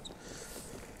these guys?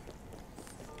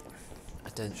 I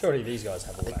don't. Surely these guys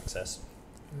have all access.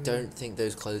 Don't think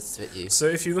those clothes fit you. So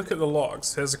if you look at the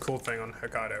logs, here's a cool thing on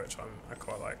Hokkaido, which I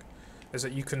quite like, is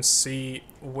that you can see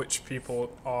which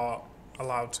people are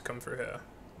allowed to come through here.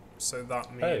 So that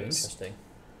Oh, means, interesting.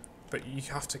 but you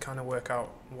have to kind of work out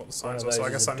what the One signs of are. So those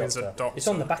I guess is that means a doctor. It's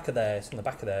on the back of their. It's on the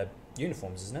back of their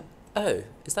uniforms, isn't it? Oh,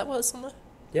 is that what's on there?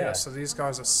 Yeah. So these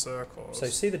guys are circles. So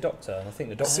see the doctor, and I think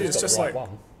the doctor's See, it's got just the right like-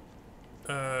 one.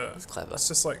 That's clever. It's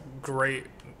just like great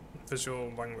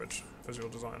visual language, visual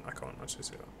design. I can't actually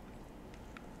see that.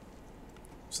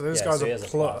 So those Yeah, guys so he are has a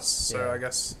plus. plus, So yeah. I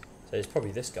guess So it's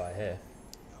probably this guy here.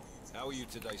 How are you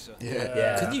today, sir?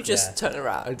 Yeah. Can you just turn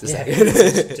around? Yeah.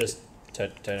 Second? just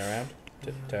turn around.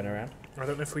 Turn around. I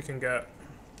don't know if we can get.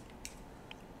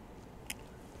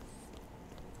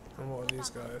 And what are these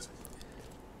guys?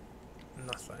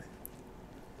 Nothing.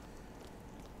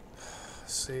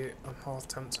 See, I'm half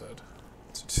tempted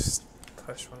to just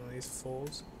push one of these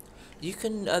falls. You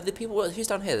can. The people. Who's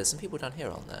down here? There's some people down here,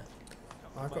 aren't there?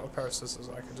 I've got a pair of scissors.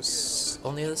 I can just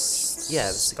On the other.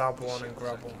 Yeah. stab one and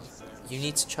grab one. You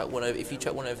need to chuck one over. If you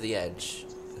chuck one over the edge,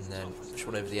 and then push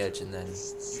one over the edge, and then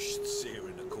You should see her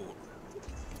in the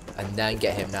court.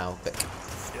 get him now. Quick.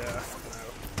 Yeah.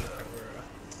 No.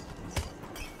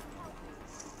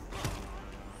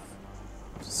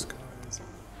 Disguise.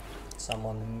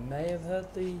 Someone may have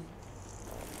heard the.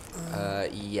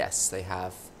 Yes, they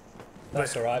have.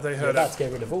 That's They- alright. they You're heard about it. to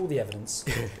get rid of all the evidence.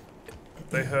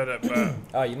 They heard it, but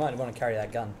Oh, you might want to carry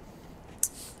that gun.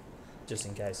 Just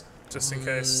in case. just in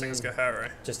case things get hairy.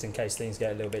 Just in case things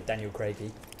get a little bit Daniel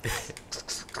Craigy.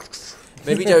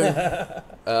 Maybe don't.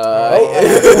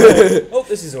 Oh,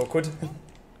 this is awkward.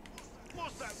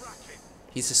 What's that racket?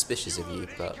 He's suspicious of you,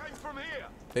 but Came from here.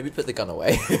 maybe put the gun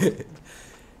away.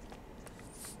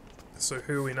 So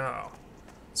who are we now?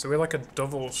 So we're like a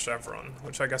double chevron,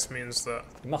 which I guess means that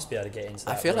You must be able to get into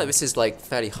that. I feel like room. this is like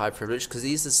fairly high privilege because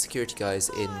these are security guys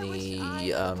in the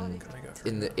can I get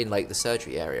through? in like the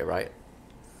surgery area, right?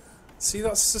 See,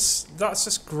 that's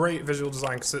just great visual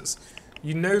design because it's,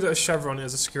 you know that a chevron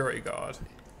is a security guard,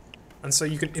 and so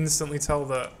you can instantly tell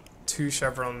that 2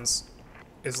 chevrons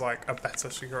is like a better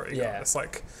security Yeah. guard. It's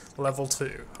like level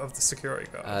 2 of the security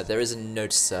guard. There is a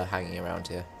noticer hanging around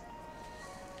here.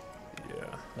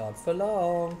 Yeah. Not for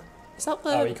long. Is that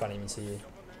Oh, the? he can't even see you.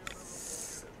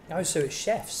 Oh, so it's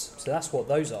chefs. So that's what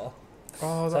those are.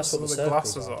 Oh, that's that's what what the the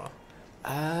circles glasses are. are.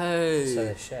 Oh, So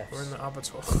they're chefs. We're in the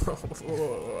abattoir.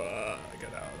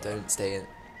 Get out. Of there. don't stay in.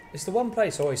 It's the one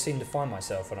place I always seem to find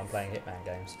myself when I'm playing Hitman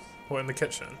games. What, in the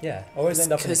kitchen? Yeah, I always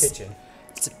end up in the 'cause- kitchen.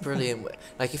 It's a brilliant way.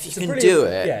 Like, if you It's a can brilliant- do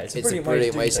it, yeah, it's it's a a brilliant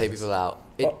brilliant way way to to do take things. people out.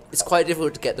 Well, It's quite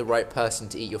difficult to get the right person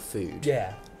to eat your food.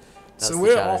 Yeah. That's So the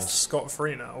we're challenge. off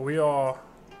scot-free now. We are...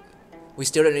 We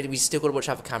still don't need. We still got to watch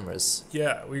out for cameras.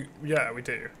 Yeah, we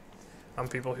do. And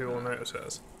people who will notice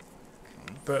us.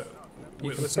 But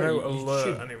there's no alert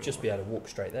should anymore. just be able to walk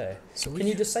straight there. So Can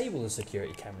you disable the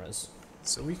security cameras?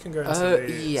 So we can go into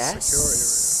the Yes.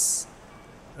 security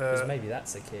Because room. maybe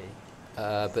that's the key.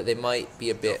 But they might be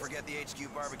a Don't bit forget the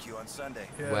HQ barbecue on Sunday.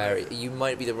 Yeah. where you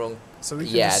might be the wrong. So we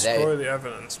can Yeah, they- destroy the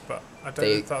evidence, but I don't know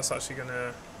they- if that's actually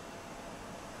gonna...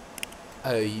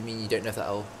 Oh, you mean you don't know if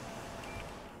that'll?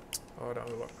 Oh, I don't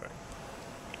have a lockpick.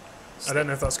 I don't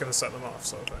know if that's going to set them off,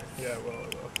 sort of thing. Yeah, well,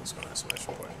 it will. It's got an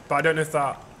exclamation point. But I don't know if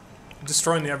that...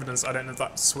 Destroying the evidence, I don't know if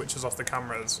that switches off the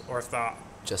cameras, or if that...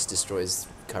 Just destroys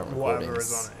current Whatever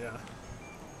recordings. is on it,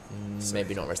 yeah. So-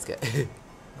 Maybe not risk it.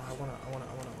 No, I wanna.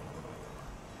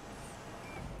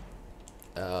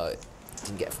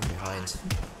 Didn't get from behind.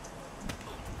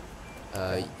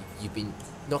 You've been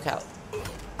knocked out,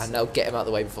 and now get him out of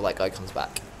the way before that guy comes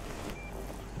back.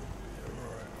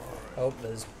 Oh,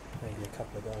 there's maybe a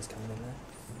couple of guys coming in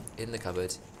there. In the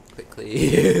cupboard,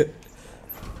 quickly.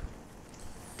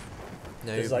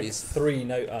 There's like Nobody's. 3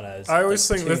 note. Oh no. there's I always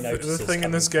like think 2 the notices thing in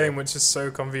coming this through. game which is so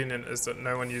convenient is that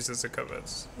no one uses the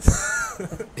cupboards. Okay,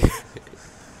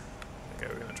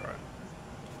 we're gonna try it.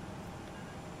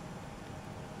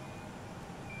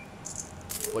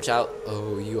 Watch out!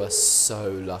 Oh, you are so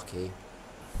lucky.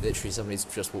 Literally, somebody's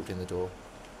just walked in the door.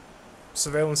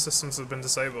 Surveillance systems have been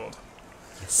disabled.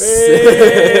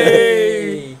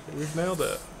 Hey! We've nailed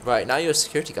it. Right, now you're a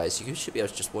security guy, so you should be able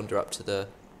to just wander up to the.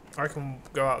 I can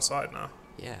go outside now.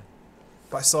 Yeah.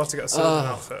 But I still have to get a surgeon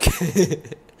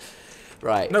outfit.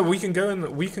 Right. No, we can go in the...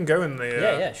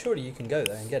 Yeah, surely you can go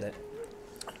there and get it.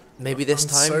 Maybe this I'm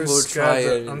time so we'll scared try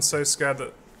that- and. I'm so scared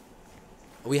that...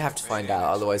 We have to find out,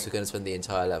 otherwise we're going to spend the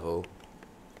entire level.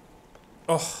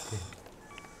 Oh.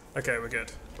 Okay, we're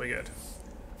good. We're good.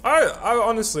 I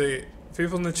honestly,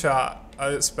 people in the chat, I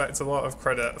expect a lot of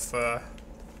credit for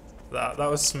that. That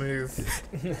was smooth.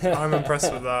 I'm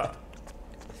impressed with that.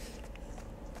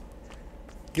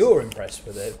 You're impressed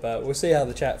with it, but we'll see how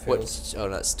the chat feels. What? Oh,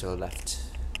 that's to our left.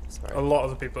 Sorry. A lot of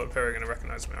the people up here are going to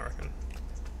recognise me, I reckon.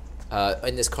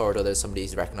 In this corridor, there's somebody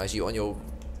who's recognised you on your.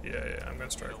 Yeah, I'm going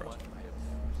straight across.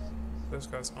 Those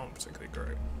guys aren't particularly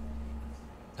great.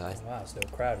 Wow, it's still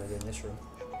crowded in this room.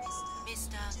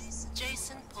 Mr.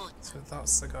 Jason Portman. So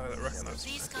that's the guy that recognised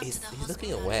me. Please come He's, to the he's looking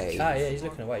hospital. away. Ah, yeah, he's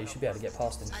looking away. You should be able to get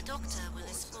past him. A doctor will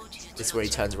escort you to This is where he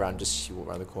the turns around, just you walk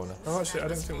around the corner. Oh, actually, I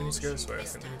don't think we need to go this way. I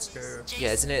think we need to go...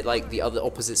 Yeah, isn't it like the other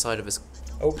opposite side of us?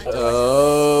 Oh,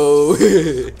 Oh!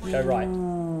 go right.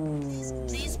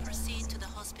 Please proceed to the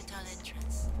hospital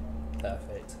entrance.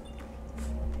 Perfect.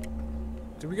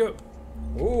 Did we go...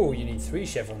 Ooh, you need 3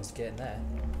 chevrons to get in there.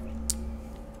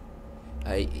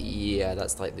 Yeah,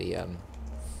 that's like the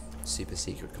super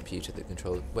secret computer that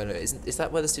controls. Well, no, is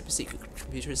that where the super secret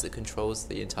computer is that controls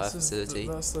the entire This is facility?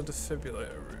 that's the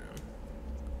defibrillator room.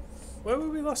 Where were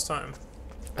we last time?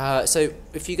 So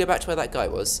if you go back to where that guy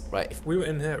was, right? If, We were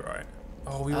in here, right?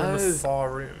 Oh, we were in the Oh.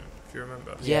 far room, if you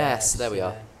remember. yes, there we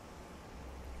are.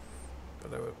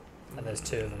 But they were... And there's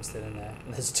 2 of them still in there.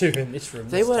 And there's 2 in this room.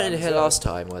 They this weren't time in as here well. last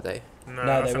time, were they? No,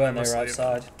 No, I they think weren't. They must were leave.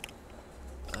 outside.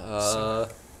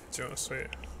 Do you want a sweet?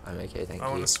 I'm okay, thank I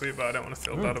want you. a sweet, but I don't want to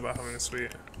feel bad about having a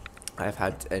sweet. I've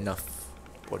had enough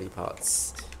body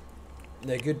parts.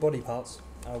 They're good body parts.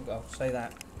 I'll say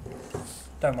that.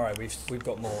 Don't worry, we've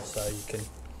got more, so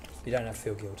you don't have to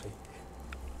feel guilty.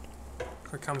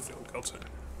 I can feel guilty.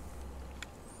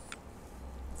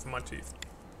 For my teeth.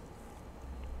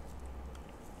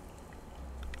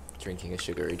 Drinking a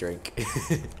sugary drink.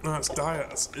 No, it's diet.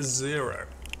 It's 0.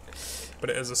 But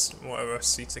it is whatever,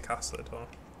 acetic acid or...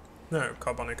 No,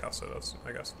 carbonic acid,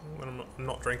 I guess. When I'm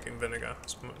not drinking vinegar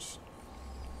as much.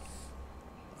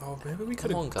 Oh, maybe we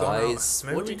could Come have on, gone guys. out.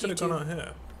 Maybe What we did could you have gone do? out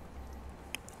here.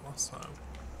 Last time.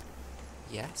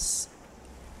 Yes.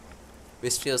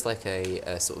 This feels like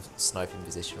a sort of sniping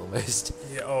position almost.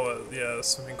 Yeah, yeah, there's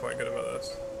something quite good about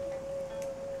this.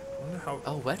 I wonder how...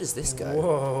 Oh, where does this go?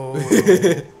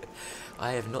 Whoa.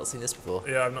 I have not seen this before.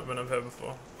 Yeah, I've not been up here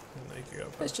before. No, you could go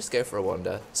up Let's here. just go for a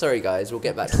wander. Sorry guys, we'll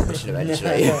get back to the mission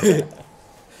eventually.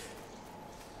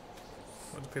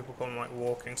 What do people call them, like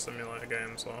walking simulator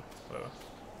games or whatever?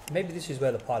 Maybe this is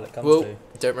where the pilot comes Well, to.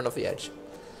 don't run off the edge.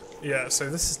 Yeah, so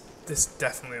this is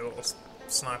definitely a little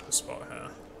sniper spot here.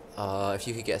 If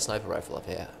you could get a sniper rifle up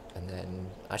here, and then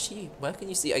actually, where can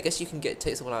you see? I guess you can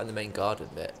take someone out in the main garden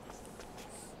bit.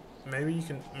 Maybe you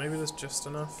can. Maybe there's just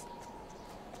enough.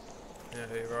 Yeah,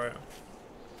 you're right.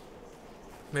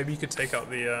 Maybe you could take out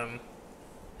the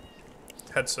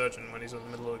head surgeon when he's in the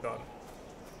middle of the garden.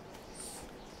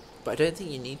 But I don't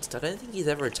think you need to. I don't think he's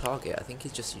ever a target. I think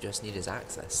you just need his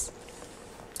access.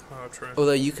 Oh, true.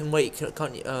 Although you can wait,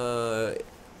 can't you?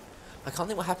 I can't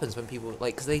think what happens when people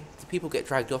because the people get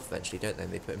dragged off eventually, don't they?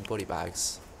 They put in body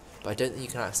bags. But I don't think you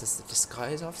can access the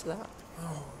disguise after that.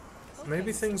 Oh,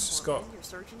 maybe things just got.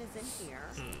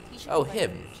 Oh,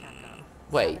 him.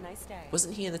 Wait,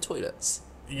 wasn't he in the toilets?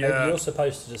 Maybe Yeah. you're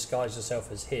supposed to disguise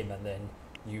yourself as him, and then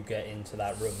you get into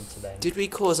that room to then. Did we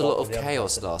cause a lot of the other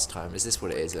chaos person. last time? Is this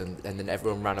what it is? And then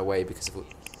everyone ran away because of,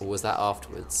 or was that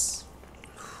afterwards?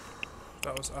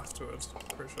 That was afterwards,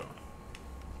 pretty sure.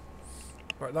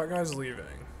 Right, that guy's leaving.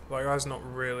 That guy's not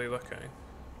really looking.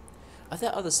 Are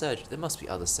there other surgeons? There must be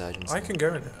other surgeons. I can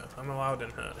go in here. I'm allowed in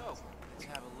here. Let's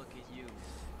have a look at you.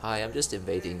 Hi, I'm just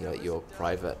invading your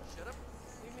private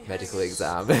medical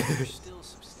exam. Still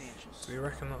substantial. Do you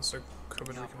reckon that's a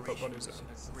cupboard we can put bodies in?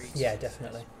 Yeah,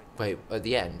 definitely. Wait, at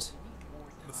the end,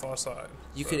 The far side.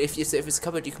 you can if it's a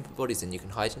cupboard you can put bodies in. You can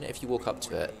hide in it. If you walk up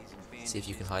to it, see if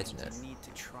you can hide in it.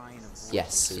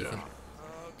 Yes, so you Yeah. can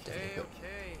definitely put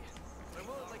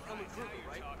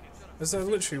Is there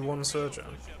literally one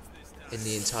surgeon? in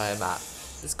the entire map.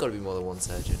 There's got to be more than one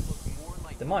surgeon.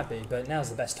 There might be, but now's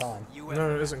the best time.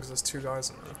 No, it isn't because there's 2 guys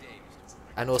in there.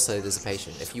 And also, there's a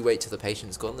patient. If you wait till the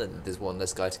patient's gone, then there's one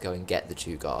less guy to go and get the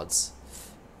 2 guards.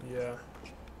 Yeah.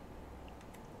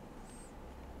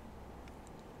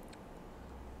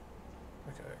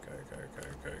 Okay.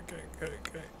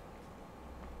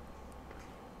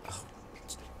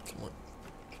 Come on.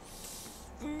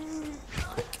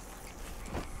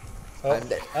 Oh,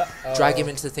 And drag him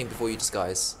into the thing before you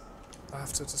disguise. I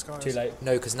have to disguise. Too late.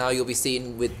 No, because now you'll be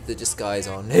seen with the disguise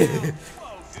on. I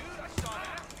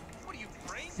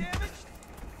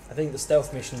think the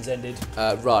stealth mission's ended.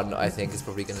 Run, I think, is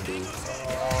probably going to be...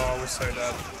 Oh, we're so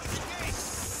dead.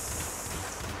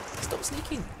 Stop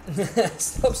sneaking.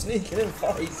 Stop sneaking and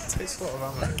fight. It takes a lot of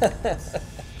ammo.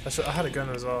 I had a gun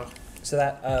as well. So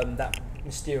that that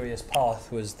mysterious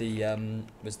path was the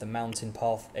mountain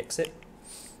path exit,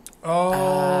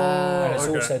 Oh, and it's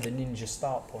okay. also the ninja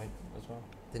start point as well.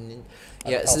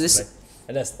 Yeah, so this... Possibly.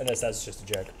 Unless that's just a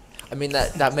joke. I mean,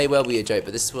 that may well be a joke,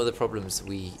 but this is one of the problems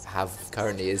we have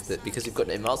currently, is that because we've got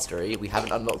no mastery, we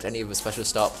haven't unlocked any of the special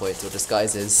start points or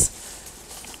disguises,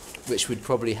 which would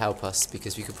probably help us,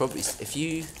 because we could probably... If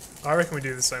you... I reckon we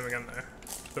do the same again though.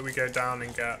 That we go down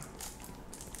and get...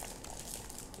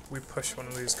 We push one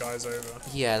of these guys over.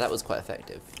 Yeah, that was quite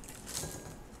effective.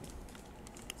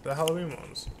 The Halloween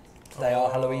ones? They are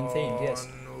Halloween themed, yes.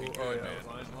 No. Oh, yeah.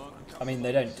 I mean,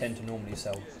 they don't tend to normally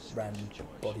sell random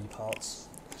body parts.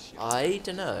 I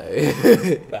don't know. Well,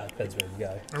 it depends where you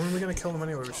go. I mean, we're going to kill them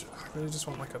anyway. I really just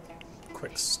want like a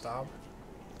quick stab.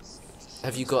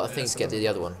 Have you got a thing Yes, to get I to the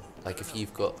other one? Like, if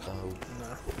you've got... No.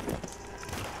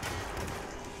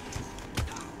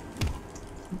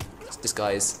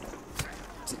 disguise.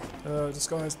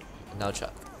 Disguise. Now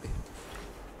chuck.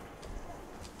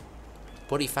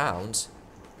 Body found.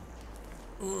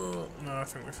 No, I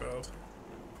think we failed.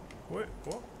 Wait,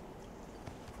 what?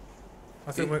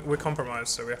 I think we're compromised,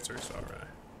 so we have to restart, right?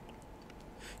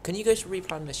 Can you go to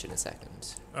replan mission a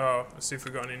second? Oh, let's see if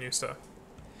we got any new stuff.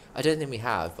 I don't think we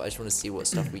have, but I just want to see what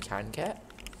stuff we can get.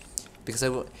 Because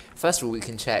first of all, we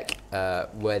can check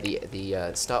where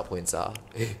the start points are.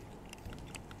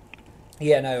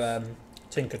 Yeah, no.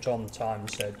 Tinkerton Time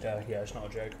said, yeah, it's not a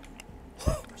joke.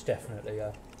 It's definitely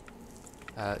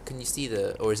Can you see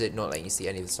or is it not letting you see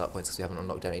any of the start points because we haven't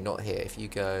unlocked any? Not here. If you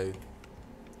go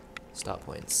start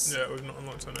points. Yeah, we've not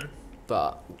unlocked any.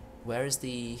 But where is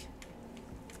the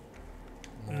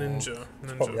Ninja.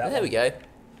 probably that there we go.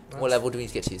 Nice. What level do we need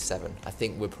to get to? 7. I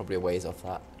think we're probably a ways off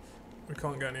that. We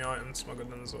can't get any items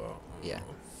smuggled in as well. Yeah.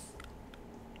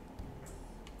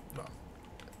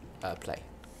 No. Play.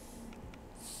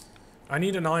 I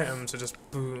need an item to just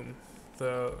boom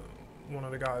one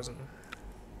of the guys,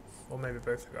 or maybe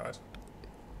both the guys.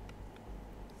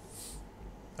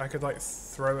 I could like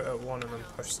throw it at one and then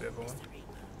push the other one.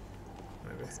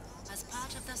 Maybe. As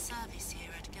part of the service here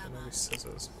at Or Gamma, maybe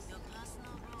scissors. your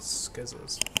personal rules.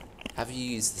 Skizzers. Have you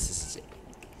used this?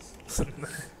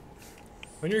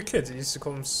 When you were a kid, you used to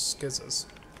call them skizzers.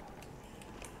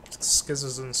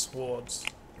 Skizzers and swords.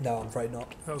 No, I'm afraid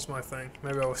not. That was my thing.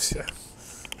 Maybe I was, yeah.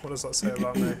 What does that say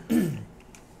about me?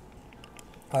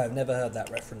 I have never heard that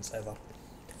reference ever.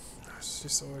 It's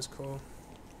just always cool.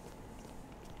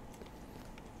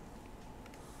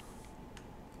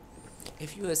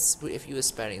 If you were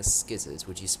spelling skizzers,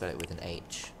 would you spell it with an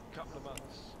H?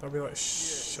 That'd be like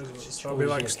shizzers. That'd Always be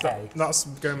like a K. that's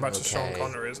going back to Sean Okay.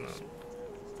 Connery, isn't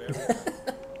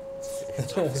it?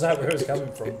 Is that where it was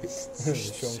coming from?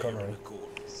 Sean Connery.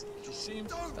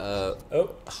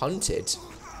 Oh. Hunted?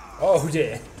 Oh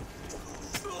dear.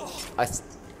 Are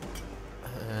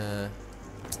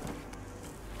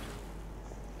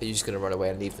you just going to run away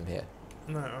and leave them here?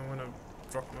 No, I'm gonna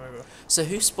drop them over. So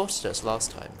who spotted us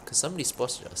last time? Because somebody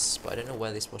spotted us, but I don't know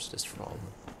where they spotted us from.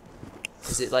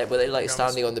 Is it like, were they like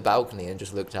standing on the balcony and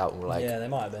just looked out and were like, Yeah, they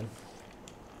might have been.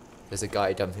 there's a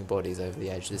guy dumping bodies over the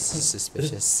edge, this is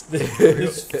suspicious.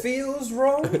 This feels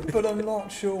wrong, but I'm not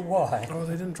sure why. Oh,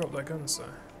 they didn't drop their guns, so.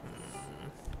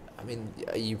 I mean,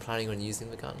 are you planning on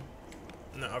using the gun?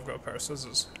 No, I've got a pair of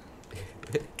scissors.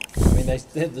 I mean,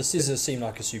 the scissors seem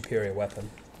like a superior weapon.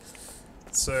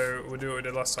 So we'll do what we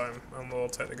did last time, and we'll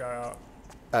take the guy out.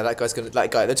 That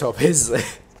guy at the top is. Yeah,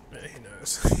 he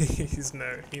knows.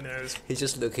 He knows. He's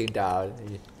just looking down.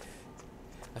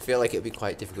 I feel like it'd be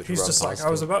quite difficult to He's run just like, past I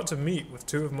was him. about to meet with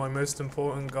 2 of my most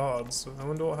important guards. I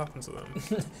wonder what happened to them.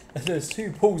 There's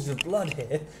 2 pools of blood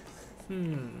here,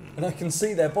 and I can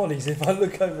see their bodies if I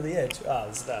look over the edge.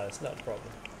 It's not a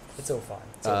problem. It's all fine.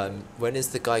 It's all fine. When is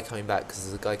the guy coming back? Because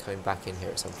there's a guy coming back in here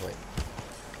at some point.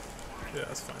 Yeah,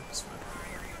 that's fine. That's fine.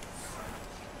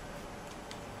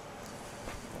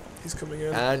 He's coming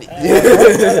in. And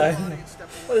Hello.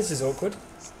 Well, this is awkward.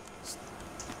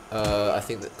 I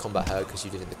think that combat hurt because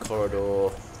you did in the corridor.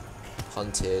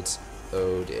 Hunted.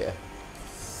 Oh dear.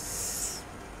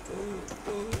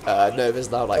 No, there's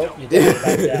now like. Oh, you did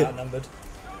get outnumbered.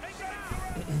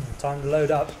 Time to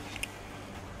load up.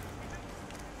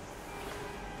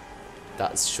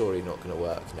 That's surely not going to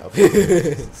work now. Get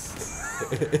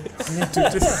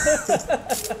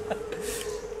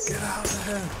out of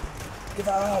here. Get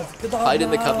out! Get out! Hide in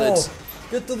the now. cupboard.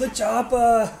 Get to the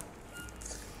chopper!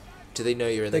 Do they know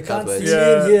you're in They the can't cupboard? see me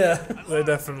in here. They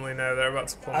definitely know. They're about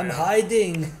to pull I'm me out.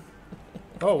 hiding.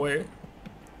 Oh, wait.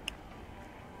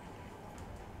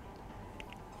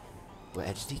 Where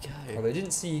did he Well, go? they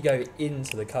didn't see you go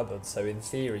into the cupboard, so in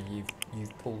theory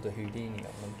you've pulled a Houdini on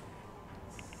them.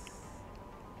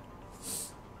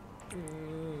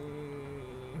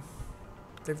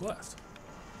 They've left.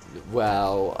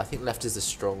 Well, I think left is a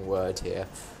strong word here.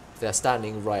 They're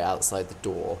standing right outside the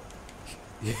door.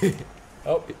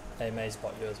 Oh, they may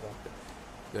spot you as well.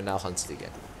 You're now hunted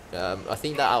again. I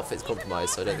think that outfit's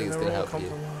compromised, so I don't think it's going to help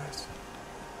you.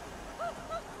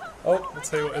 Oh, I'll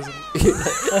tell you what isn't.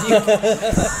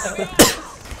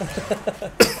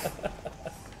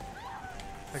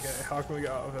 Okay, how can we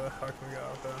get out of here? How can we get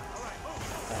out of here?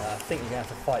 I think you're going to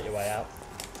have to fight your way out.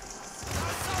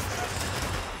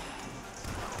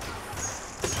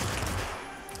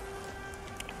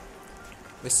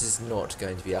 This is not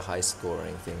going to be a high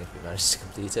scoring thing if we manage to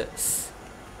complete it.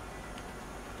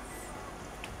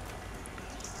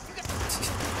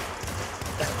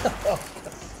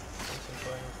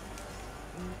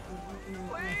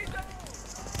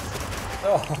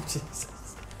 Oh,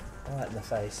 Jesus. Right in the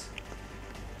face.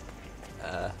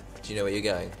 Do you know where you're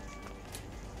going?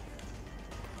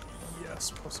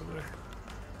 Yes, possibly.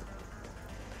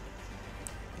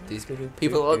 These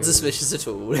people aren't suspicious at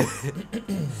all.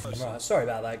 Right, sorry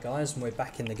about that, guys, and we're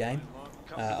back in the game.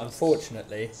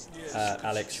 Unfortunately,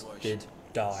 Alex did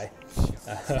die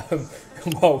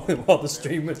while the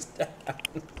stream was down.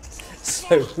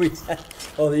 So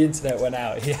the internet went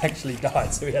out. He actually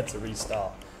died, so we had to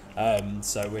restart.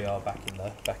 So we are back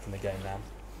in the game now.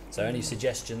 So any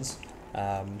suggestions?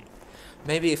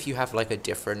 Maybe if you have like a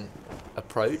different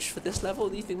approach for this level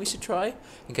that you think we should try,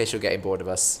 in case you're getting bored of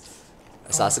us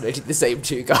assassinating the same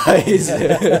 2 guys.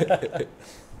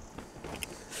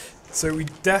 So we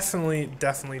definitely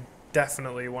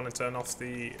want to turn off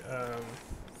the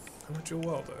dual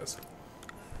welders.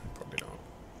 Probably not.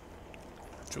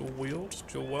 Dual wield?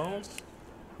 Dual weld?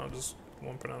 How does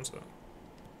one pronounce it?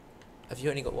 Have you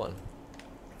only got one?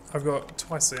 I've got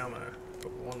twice the ammo,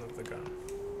 but 1 of the gun.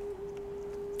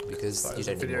 Because That you is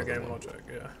don't need video more than game one. logic,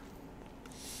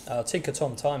 yeah. Tinker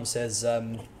Tom Time says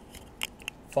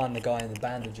find the guy in the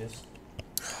bandages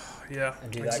Yeah,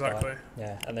 and do exactly. that guy.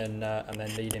 Yeah, and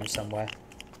then lead him somewhere.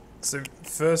 So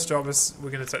first job is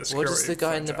we're going to take the security. What does the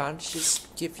guy in the footage out. bandages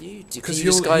give you? Because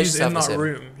you disguise he's yourself in as that him?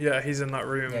 room. Yeah, he's in that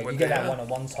room. Yeah, with you get the, that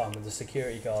one-on-one time with the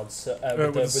security guards, with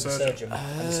with the the surgeon,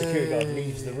 and the security guard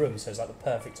leaves the room, so it's like the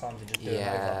perfect time to just do it over.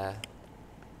 Yeah,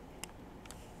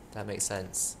 that makes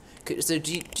sense. So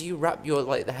do you wrap your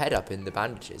the head up in the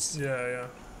bandages? Yeah, yeah.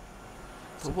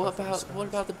 But what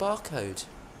about the barcode?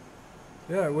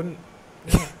 Yeah, it wouldn't.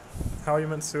 Yeah. How are you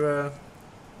meant to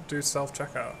do self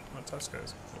checkout at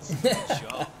Tesco's? Sure.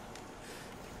 Oh,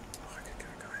 I could get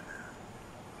a guy in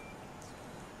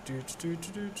there.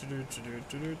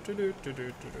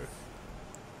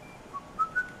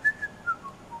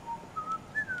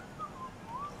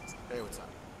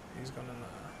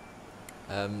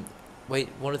 Wait,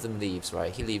 one of them leaves,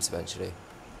 right? He leaves eventually.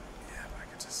 Yeah, but I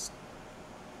could just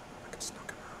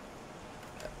knock him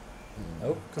out.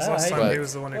 Oh, Because last hey. time he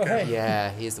was the one who Oh, came. hey.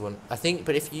 Yeah, he is the one. I think,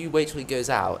 but if you wait till he goes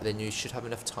out, then you should have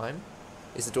enough time.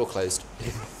 Is the door closed?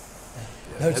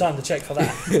 No time to check for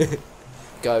that.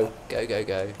 Go. Dragon,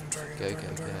 Go.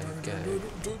 dragon.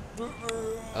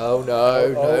 Oh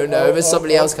no, there's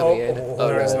somebody else coming in. No,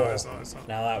 Oh it's no. not, it's not, it's not.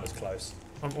 Now that was close.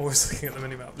 I'm always looking at the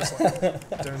minimap, just like,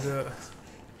 don't do it.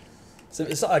 So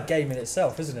it's like a game in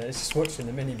itself, isn't it? It's just watching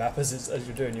the mini map as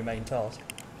you're doing your main task.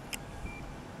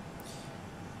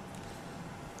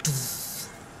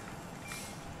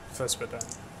 First bit down.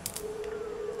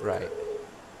 Right.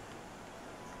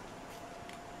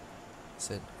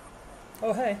 So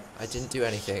Oh hey. I didn't do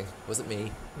anything. Wasn't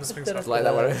me. Nothing's Bit happened. of, Like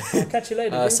that one. I'll catch you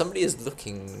later. dude. Somebody is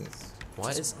looking.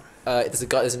 Why is? There's a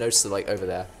guy. There's a noticer like over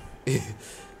there. Yeah,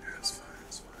 it's fine,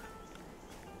 it's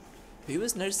fine. Who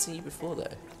was noticing you before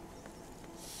though?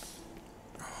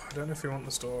 I don't know if we want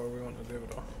this door or we want the other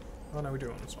door. Oh no, we do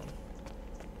want this one.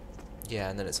 Yeah,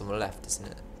 and then it's on the left, isn't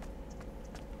it?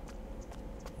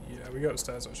 Yeah, we go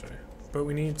upstairs actually. But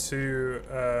we need to,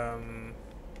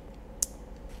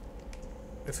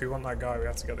 if we want that guy, we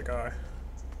have to get the guy.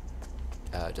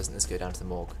 Doesn't this go down to the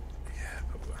morgue? Yeah,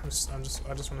 but I just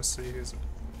want to see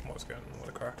what's going on, what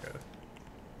the crack is.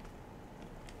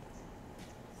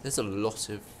 There's a lot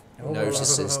of Oh.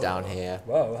 notices down here.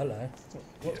 Whoa, hello.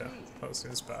 Yeah, that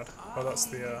seems bad. Oh, that's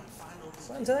the, What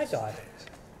happened to that guy?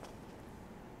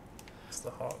 it's the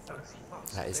heart thing.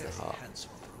 That is the heart.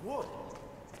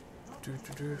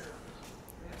 Do.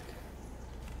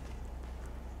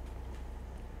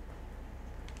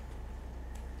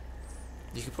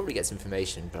 You could probably get some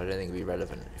information, but I don't think it'd be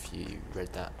relevant if you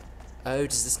read that. Oh,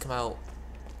 does this come out?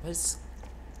 Where's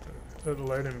At the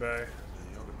loading bay.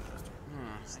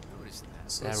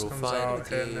 So They're this all comes fine, out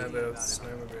here okay. near the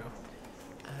snowmobile.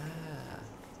 ah?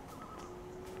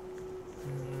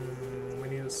 We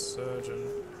need a surgeon.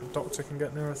 A doctor can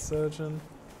get near a surgeon.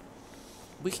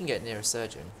 We can get near a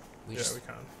surgeon. We Yeah, just. we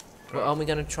can. Well, aren't we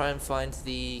going to try and find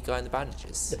the guy in the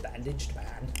bandages? The bandaged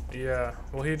man. Yeah.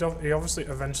 Well, he obviously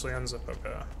eventually ends up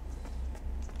here.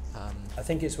 I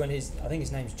think it's when I think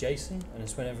his name's Jason, and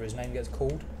it's whenever his name gets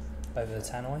called over the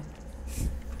tannoy.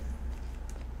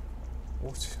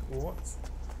 What?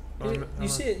 You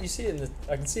see it. You see it in the.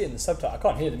 I can see it in the subtitle. I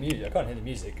can't hear the music. I can't hear the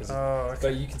music Oh, okay.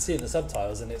 but you can see it in the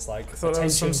subtitles, and it's like I thought that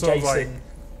was attention, some sort of, Jason.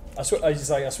 like, I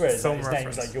swear, his film name's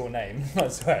reference. like your name. I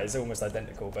swear, it's almost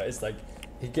identical, but it's like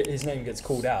his name gets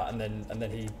called out, and then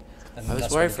he. And I was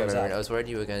that's worried when he for a goes moment. out. I was worried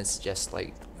you were going to suggest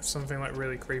like Something like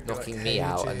really creepy. knocking like, me hey,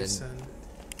 out and then- Jason,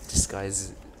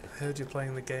 disguise. I heard you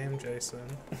playing the game, Jason.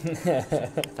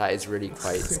 That is really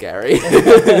quite scary.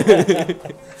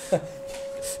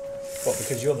 What?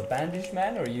 Because you're the bandaged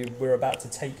man, or we're about to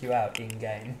take you out in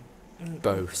game?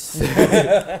 Both.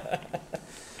 Okay,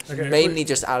 if Mainly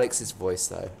just Alex's voice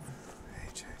though. Hey,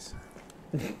 Jason.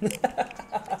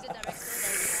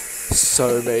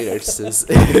 So many notices.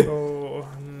 Oh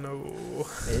no!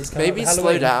 It is kind Maybe of slow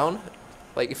Halloween. down.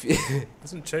 Like if you.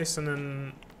 Isn't Jason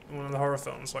in one of the horror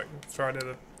films, like Friday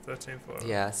the 13th? Or whatever?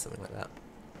 Yeah, something like that.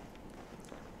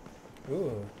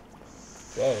 Ooh.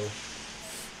 Whoa.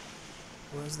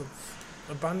 Where's the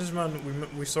bandaged man?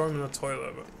 We saw him in the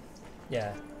toilet, but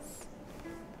Yeah.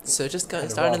 So just go Kind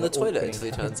of stand in the rather toilet awkward until he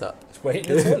encounter. turns up. Just wait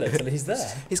in the toilet till he's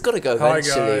there. He's got to go hi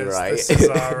eventually, guys, right? this is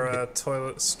our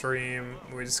toilet stream.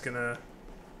 We're just gonna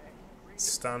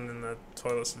stand in the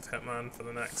toilets of Hitman for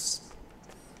the next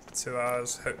 2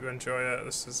 hours. Hope you enjoy it.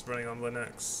 This is running on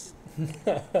Linux.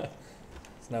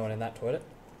 There's no one in that toilet.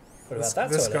 What about that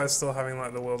This toilet? guy's still having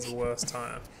like the world's worst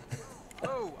time.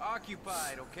 Oh,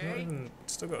 occupied, okay?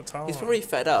 Still got a towel. He's on. probably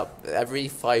fed up. Every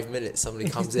 5 minutes somebody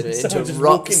comes in and Someone just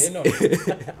walking interrupts. in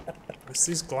on him. It's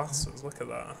these glasses. Look at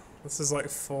that. This is like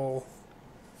full.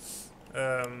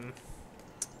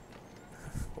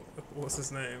 What's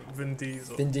his name? Vin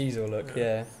Diesel. Vin Diesel look, Yeah.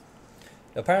 yeah.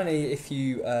 Apparently, if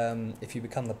you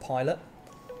become the pilot,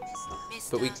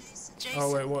 But we-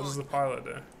 Oh wait, what does the pilot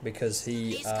do? because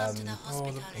he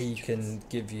can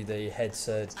give you the head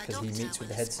surgeon because he meets with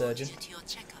the head surgeon.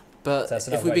 But That's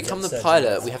if another we way to become get the surgery.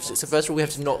 pilot, we have to. So first of all, we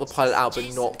have to knock the pilot out, but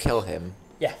not kill him.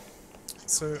 Yeah.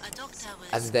 So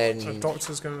And a then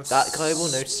doctor's gonna. that guy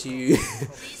will notice you.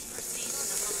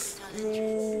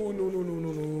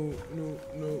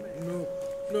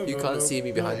 No. You can't see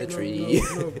me behind the tree.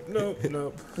 No.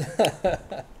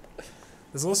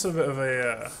 There's also a bit of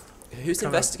a. Who's kind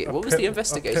of investigating? a What was the pit-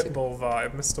 investigating? A Pitbull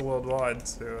vibe, Mr. Worldwide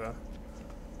to.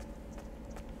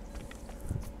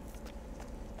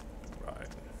 Right.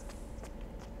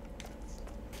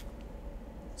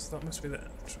 So that must be the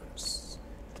entrance.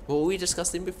 What were we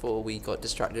discussing before we got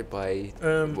distracted by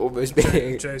almost J-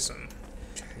 being... Jason.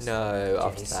 No,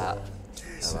 after Jason. that.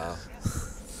 Oh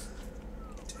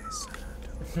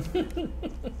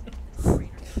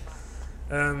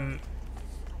wow.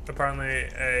 Apparently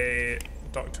a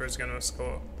doctor is going to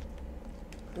escort.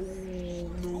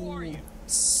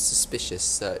 Suspicious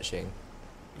searching.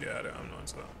 Yeah, I'm not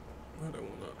into that. I don't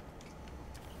want that.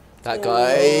 That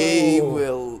guy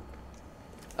will...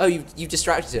 Oh, you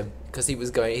distracted him because he's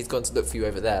gone to look for you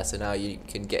over there, so now you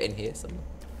can get in here somewhere.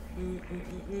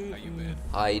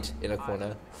 Hide in a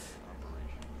corner.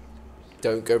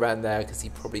 Don't go around there because he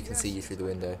probably can see you through the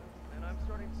window.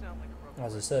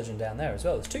 There's a surgeon down there as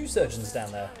well. There's 2 surgeons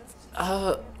down there.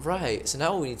 Right. So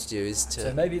now all we need to do is to...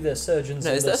 So maybe the surgeons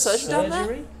No, in is the there a surgeon down there?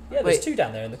 surgery? Yeah, there's Wait. 2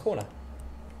 down there in the corner.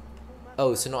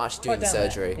 Oh, so not actually doing the Right down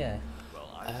there, surgery. Yeah.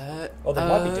 Or Or they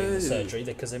might be doing the surgery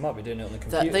because they might be doing it on the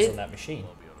computers on that machine.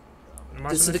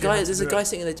 Imagine So if the you guy, had to there's a do guy it-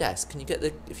 sitting at the desk. Can you get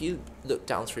the? If you look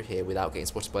down through here without getting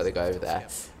spotted by the guy over there,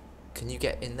 can you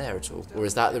get in there at all? Or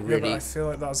is that the Yeah, really? but I feel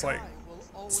like that's like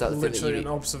Is that the thing that literally you an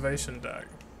observation deck.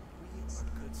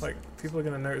 Like, people are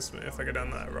going to notice me if I go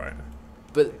down there, right?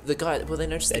 But the guy, will they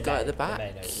notice the guy at the They back?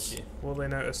 may notice you. Will they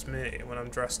notice me when I'm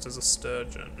dressed as a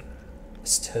sturgeon?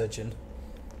 Sturgeon.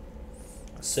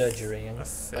 Surgery. A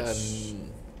fish.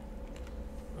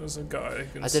 There's a guy who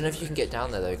can I don't know if you can get down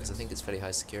there though, because I think it's fairly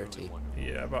high security.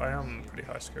 Yeah, but I am pretty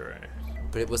high security.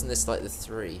 But it wasn't this like the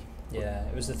 3. Yeah,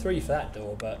 it was the 3 for that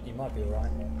door, but you might be alright.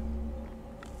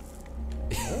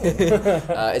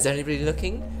 Is there anybody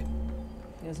looking?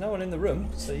 There's no one in the room,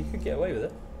 so you could get away with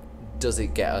it. Does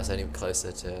it get us any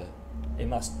closer to? You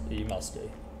must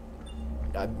do.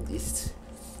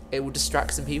 It will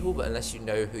distract some people, but unless you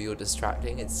know who you're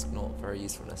distracting, it's not very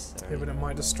useful necessarily. Yeah, but it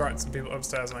might distract some people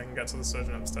upstairs and I can get to the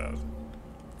surgeon upstairs.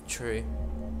 True.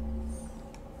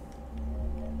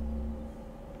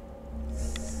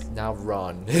 Now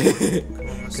run,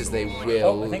 because they Oh, I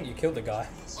will. think you killed the guy.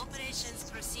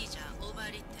 Operations procedure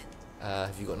overwritten.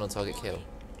 Have you got an on-target kill?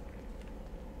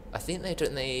 I think they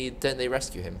don't they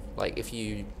rescue him. Like if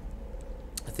you,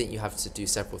 I think you have to do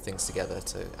several things together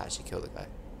to actually kill the guy.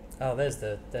 Oh, there's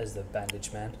the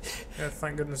bandage man. Yeah,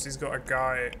 thank goodness he's got a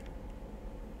guy.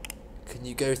 Can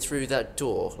you go through that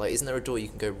door? Like, isn't there a door you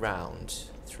can go round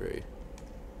through?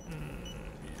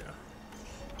 Yeah.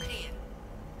 Clear.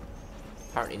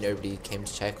 Apparently nobody came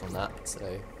to check on that,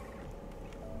 so...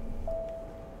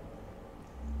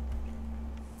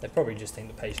 They probably just think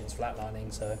the patient's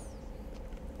flatlining, so...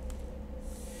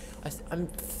 I'm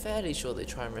fairly sure they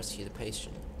try and rescue the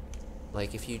patient.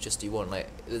 Like, if you just do one, like...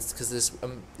 Because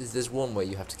there's one where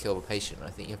you have to kill the patient, and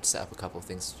I think you have to set up a couple of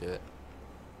things to do it.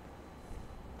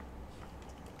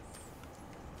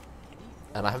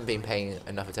 And I haven't been paying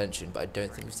enough attention, but I don't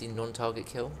think we've seen non-target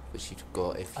kill, which you've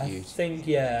got if I you... think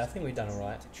we've done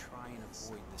alright. Try and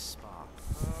avoid the spa.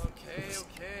 Okay.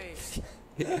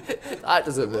 That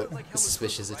doesn't look Like Helmut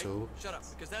suspicious Kruger, at right? all. Shut up,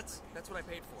 because that's what I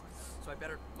paid for. So I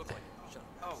better look like it. Shut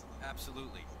up. Oh,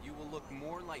 absolutely. You will look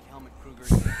more like Helmut Kruger.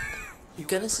 than I'm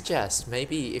gonna suggest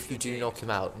maybe if you do knock him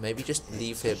out, maybe just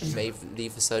leave the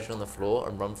surgeon on the floor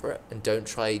and run for it, and don't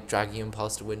try dragging him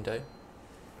past a window.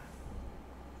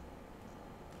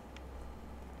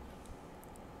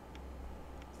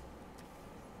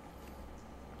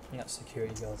 That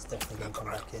security guard's definitely going to come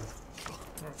back in. Oh,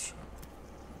 shit.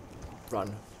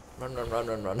 Run.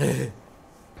 Run.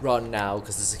 Run now,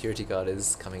 because the security guard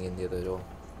is coming in the other door.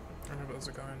 I know there's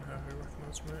a guy in here who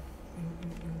recognised me.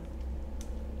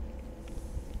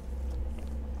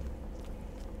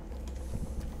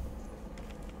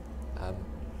 Are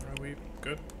we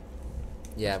good?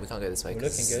 Yeah, we can't go this way We're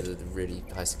because looking it's a really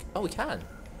high oh, we can.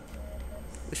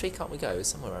 Which way can't we go? There's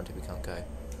somewhere around here we can't go.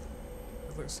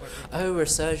 It looks like Oh, we're a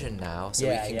surgeon now, so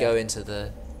Yeah, we can yeah. go into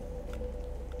the...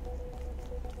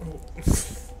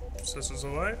 Scissors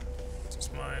away.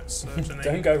 Just my surgeoning.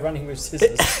 Don't go running with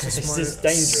scissors. This my is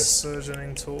dangerous.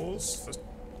 Surgeoning tools for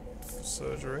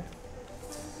surgery.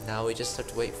 Now we just have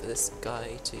to wait for this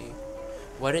guy to...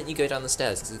 Why don't you go down the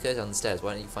stairs? Because if you go down the stairs,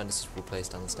 why don't you find a suitable place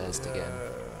down the stairs to get him?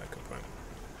 Good point.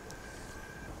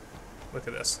 Look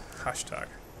at this. Hashtag.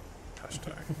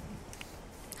 Hashtag.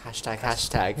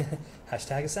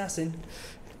 Hashtag assassin.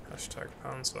 Hashtag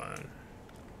pound sign.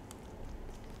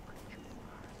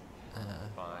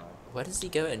 Where does he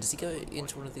go in? Does he go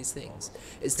into one of these things?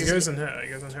 He goes in here. He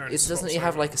goes in here. And Doesn't swaps he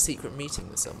have over. like a secret meeting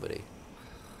with somebody?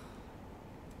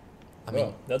 I mean,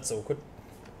 Well, that's awkward.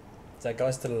 Is that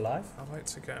guy still alive? I'd like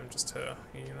to get him just here.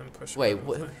 You can then push. wait, him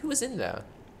over. who was in there?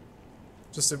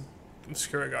 Just a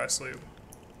security guy asleep.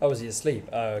 Oh, was he asleep?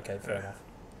 Oh, okay, fair Yeah. enough.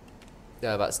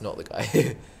 No, that's not the guy.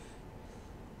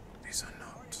 These are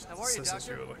not How are you, scissors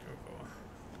you Doctor? were looking for.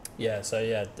 Yeah. So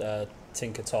yeah,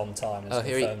 Tinker Tom Time has Oh,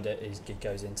 here he- confirmed it. He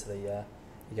goes into the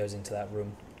he goes into that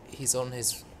room. He's on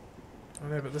his. Oh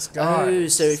no, but this guy. Oh,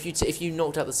 so if you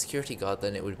knocked out the security guard,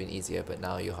 then it would have been easier. But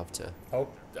now you'll have to. Oh,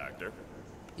 Doctor.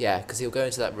 Yeah, because he'll go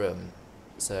into that room.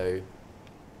 So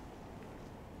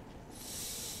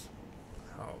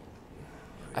Oh,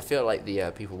 I feel like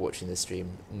the people watching the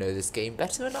stream know this game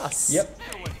better than us. yep.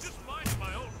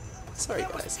 Sorry,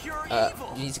 That was guys. pure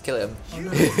evil. You need to kill him. You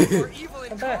are evil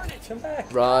Come back. incarnate. Come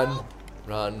back. Run,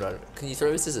 run, run. Can you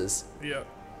throw scissors? yeah.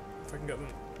 If I can get them,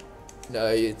 No,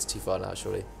 it's too far now.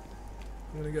 Surely.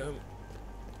 I'm gonna get him.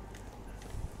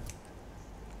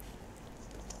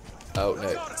 Oh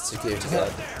no, security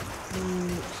guard.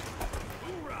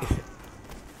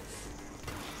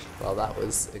 Well, that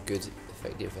was a good,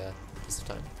 effective use of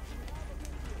time.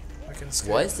 I can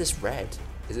escape. Why is this red?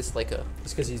 Is this like a?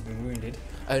 It's because he's been wounded.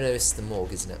 Oh no, it's the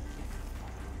morgue, isn't it?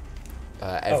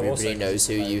 also Everybody 'cause knows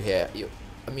who it's you hear.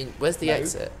 I mean, where's the No,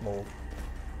 exit? More.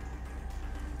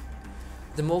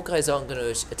 The morgue guys aren't going to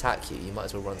attack you. You might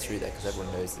as well run through there because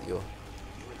everyone knows that you're.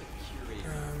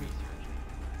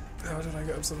 How did I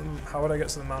get up to the? How would I get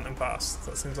to the mountain pass?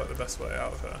 That seems like the best way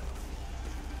out of here.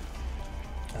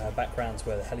 Background's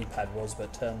where the helipad was,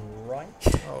 but turn right.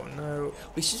 Oh no.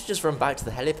 We should just run back to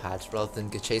the helipad rather than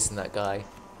go chasing that guy.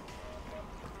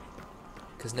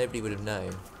 Because nobody would have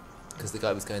known. Because the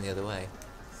guy was going the other way.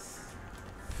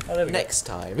 Oh, there we Next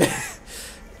time.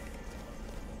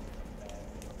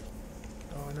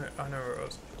 Oh, I know where it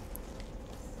was.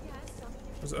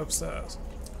 Was it upstairs?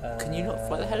 go. Can you not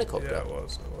fly the helicopter? Yeah, it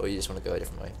was. Or you just want to go a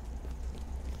different way?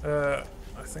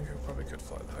 I think I probably could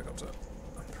fly the helicopter.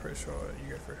 I'm pretty sure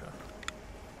you go through here.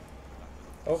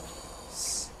 Oh,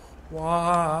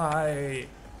 Why?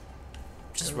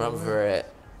 Just run for it.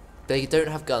 They don't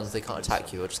have guns, they can't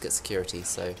attack you or just get security,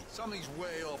 so. Something's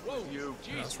way off with you.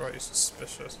 Yeah, that's right. You're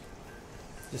suspicious.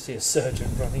 you see a surgeon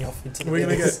running off into the We're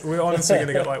gonna hills. get. We're honestly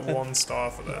gonna get like 1 star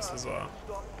for this as well.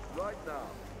 Right now.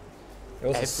 It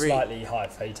was a Every- slightly high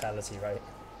fatality rate.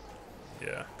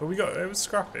 Yeah, but we got. It was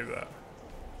scrappy there.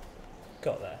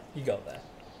 Got there. You got there.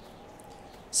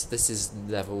 So this is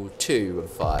level 2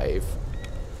 of 5.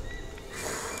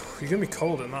 You're gonna be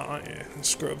cold in that, aren't you? In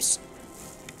scrubs.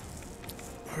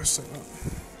 Hosting that.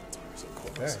 So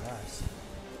cold. Very nice.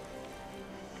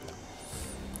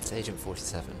 It's Agent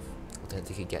 47. I don't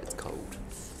think it gets cold.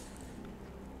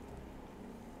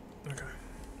 Okay.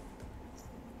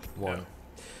 1.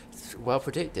 Well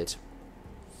predicted.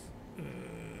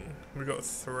 We got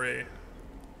 3.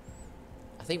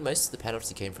 I think most of the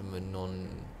penalty came from the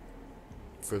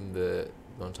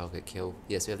non-target kill.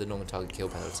 Yes, we have the non-target kill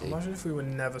penalty. Imagine if we were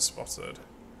never spotted.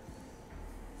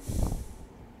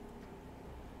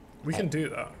 We can do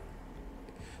that.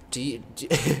 Do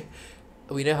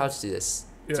we know how to do this?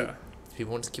 Yeah. Do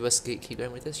people want to keep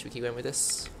going with this? Should we keep going with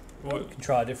this? Well, You can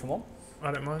try a different one.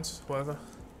 I don't mind. Whatever.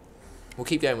 We'll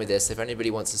keep going with this. If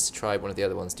anybody wants us to try one of the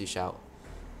other ones, do shout.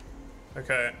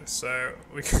 Okay, so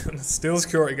we're gonna steal the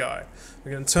security guy.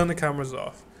 We're gonna turn the cameras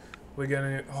off. We're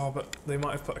gonna. Oh, but they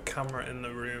might have put a camera in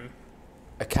the room.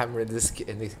 A camera in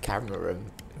the camera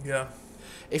room. Yeah.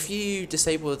 If you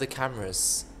disable the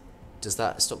cameras, does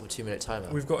that stop the 2-minute timer?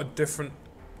 We've got a different.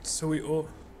 So we all.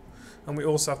 And we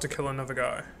also have to kill another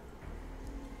guy.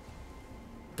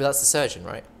 But that's the surgeon,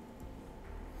 right?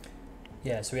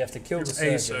 Yeah, so we have to kill the A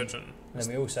surgeon, surgeon. and then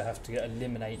we also have to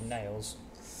eliminate nails.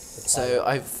 The So pilot.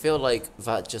 I feel like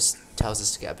that just tells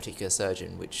us to get a particular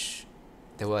surgeon, which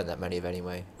there weren't that many of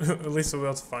anyway. At least we'll be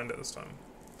able to find it this time.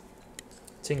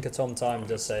 Tinker Tom Time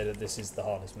does say that this is the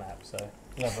hardest map, so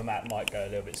another map might go a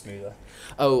little bit smoother.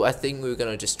 Oh, I think we were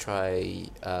gonna just try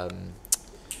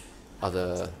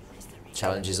other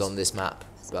challenges on this map,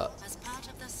 but As part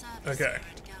of the service Okay.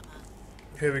 at Gamma,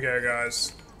 Here we go,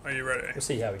 guys. Are you ready? We'll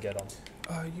see how we get on.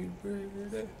 Are you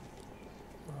ready?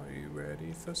 Are you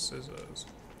ready for scissors?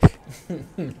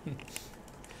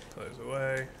 Close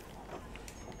away.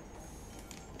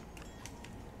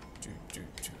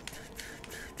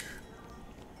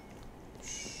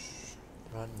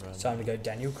 run. It's time to go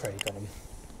Daniel Craig on him.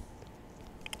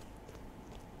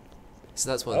 So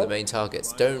that's one of the Oh. main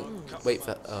targets. Don't wait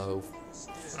for. Oh,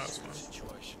 That's fine.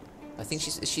 I think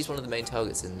she's one of the main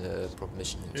targets in the proper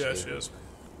mission. isn't Yeah, she is.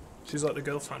 She's like the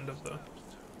girlfriend of the.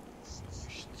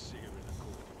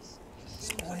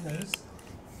 Spoilers.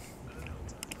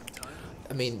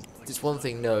 I mean, it's one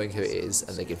thing knowing who it is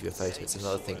and they give you a photo. It's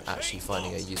another thing actually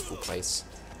finding a useful place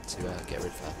to get rid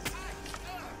of her.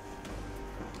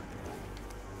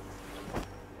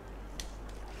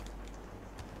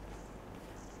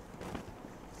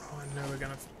 Oh, I know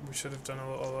we should have done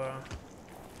a little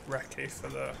recce for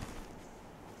the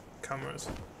cameras.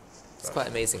 It's quite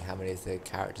amazing how many of the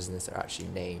characters in this are actually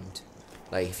named.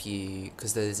 Like if you,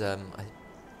 because there's I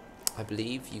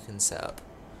believe you can set up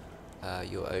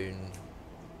your own,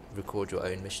 record your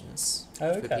own missions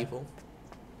for people,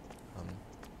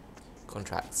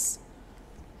 contracts,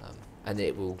 and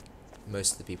it will,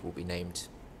 most of the people will be named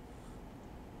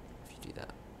if you do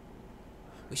that.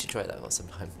 We should try that out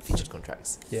sometime. Featured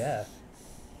contracts. Yeah.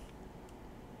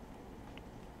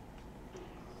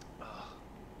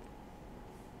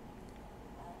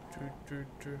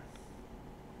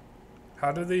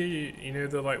 How do the, you know,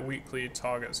 the like weekly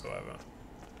targets or whatever,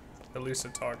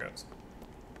 elusive targets?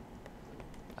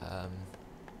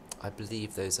 I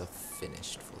believe those are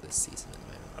finished for this season at the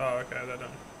moment. Oh, okay, they're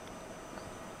done.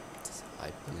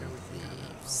 I believe.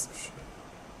 Oh, shit.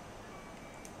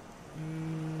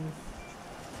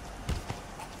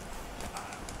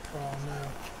 Oh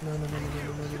no. No.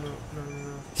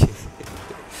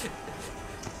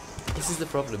 This is the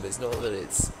problem. It's not that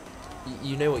it's.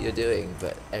 You know what you're doing,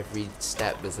 but every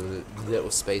step there's a little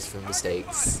space for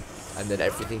mistakes, and then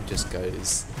everything just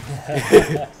goes.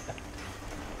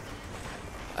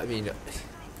 I mean, Yeah,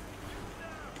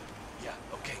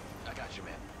 okay. I got you,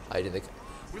 man. I didn't think.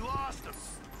 We lost him.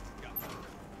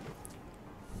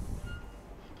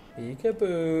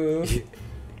 Peekaboo.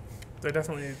 They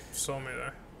definitely saw me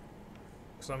though,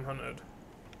 because I'm hunted.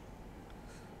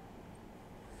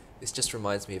 This just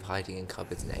reminds me of hiding in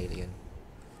cupboards in Alien.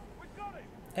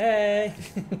 Hey.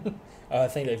 Oh, I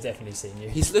think they've definitely seen you.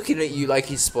 He's looking at you like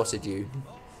he's spotted you.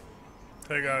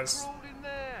 Hey guys. Rolled in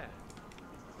there.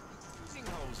 Using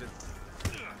hose and-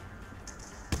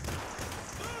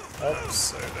 I'm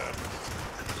so dead.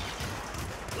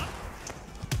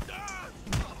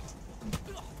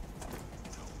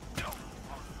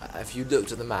 Have you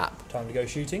looked at the map? Time to go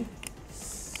shooting.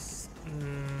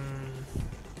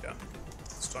 Yeah.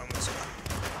 It's time to go.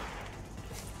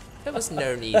 There was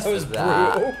no need That for was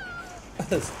that. brutal.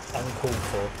 That was uncalled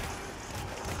for.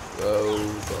 Oh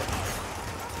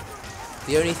god.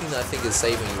 The only thing that I think is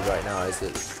saving you right now is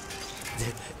that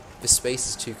the space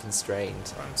is too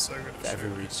constrained I'm so good for at shooting.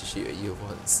 everybody to shoot at you at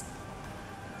once.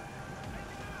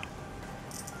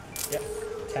 Yep.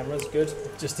 Camera's good,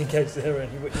 just in case there are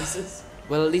any witnesses.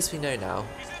 Well, at least we know now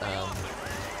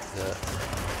that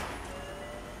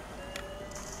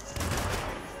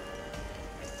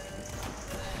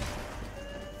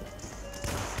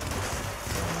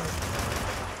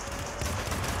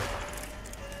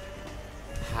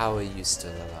how are you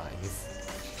still alive?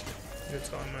 Good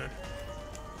time, man.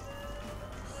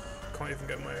 Can't even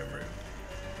get my own room.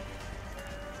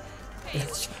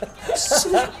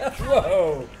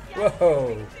 Whoa!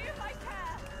 Whoa!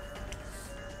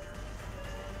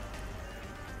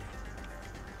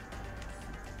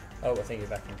 Oh, I think you're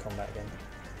back in combat again.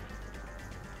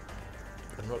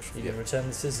 I'm not sure. You can return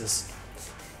the scissors.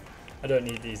 I don't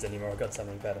need these anymore, I've got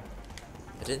something better.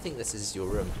 I don't think this is your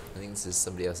room. I think this is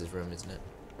somebody else's room, isn't it?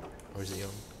 Or is it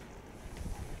yours?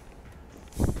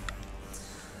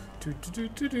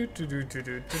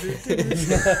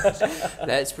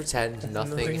 Let's pretend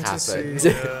nothing happened. To see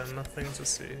here, nothing to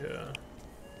see here.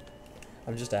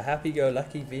 I'm just a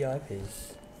happy-go-lucky VIP.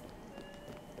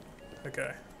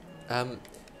 Okay. Um,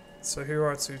 So who are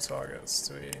our two targets?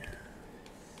 Do we?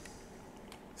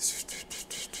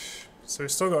 So we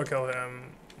still got to kill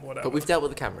him. Whatever. but we've dealt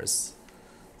with the cameras,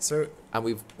 So and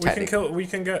we've we can technic- kill. We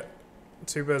can get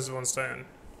two birds with one stone.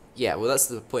 Yeah, well, that's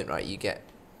the point, right? You get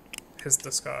His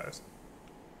disguise.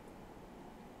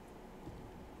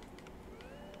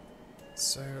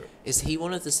 So is he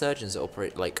one of the surgeons that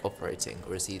operating,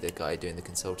 or is he the guy doing the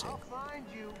consulting? Find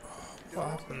you. what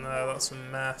happened there? That's a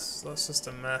mess. That's just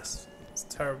a mess. It's a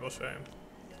terrible shame.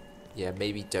 Yeah,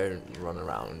 maybe don't run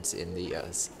around in the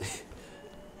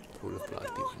pool of blood.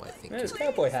 People might think. There's you're-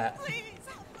 cowboy hat. Please,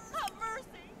 have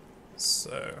mercy.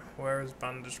 So where is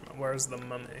bandage? Where is the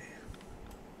mummy?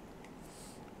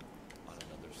 On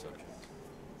another subject,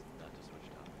 not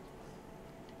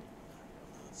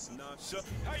to switch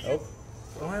topics. Oh,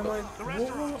 Why am I?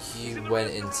 What? You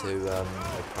went into a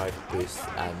private booth,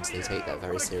 and they take that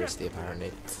very seriously,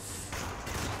 apparently.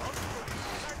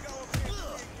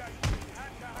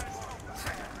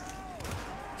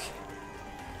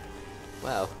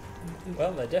 Well,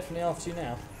 well, they're definitely after you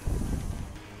now.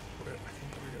 Wait, I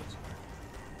think we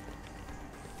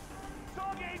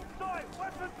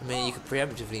got- I mean, you could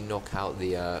preemptively knock out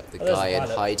the there's a guy and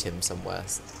pilot. hide him somewhere.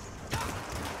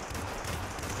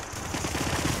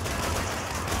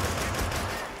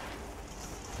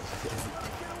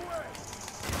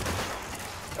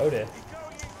 Oh dear.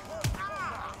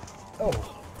 Oh,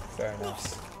 very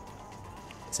nice.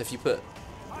 So if you put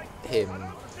him.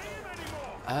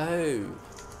 Oh.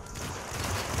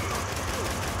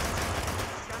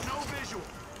 Got no visual.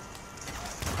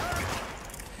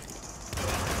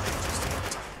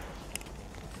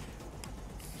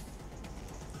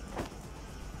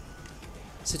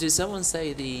 So did someone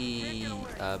say the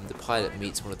pilot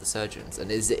meets one of the surgeons,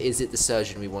 and is it the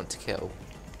surgeon we want to kill?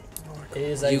 It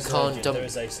is a You surgeon. can't dump- There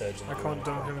is a surgeon. I can't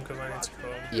dump him because I need to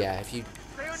kill him. Yeah, if you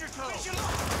Stay on your toes.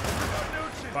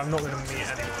 But I'm not going to meet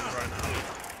anyone right now.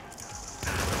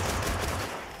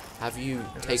 have you In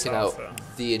this taken out alpha.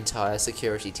 the entire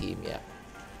security team yet?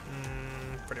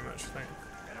 Pretty much, I think.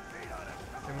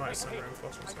 They might send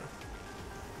reinforcements now.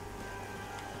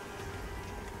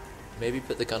 Maybe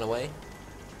put the gun away.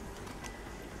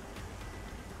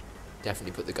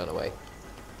 Definitely put the gun away.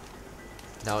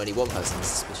 Now only one person is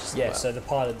suspicious. Yeah, as so the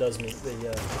pilot does meet the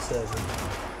surgeon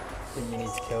that you need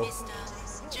to kill.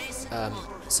 Mr. Jason well.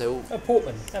 Portman. So Oh,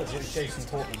 Portman. That was it, Jason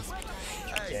Portman.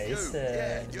 Hey, Jason.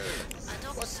 Yeah, you. A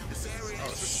doctor, This area is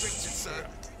restricted, sir.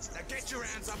 Now get your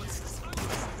hands up and...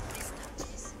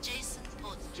 Mr. Jason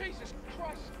Portman. Jesus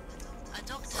Christ. A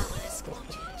doctor will escort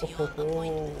you to your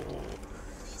appointment.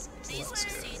 Please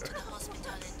proceed to the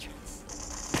hospital entrance.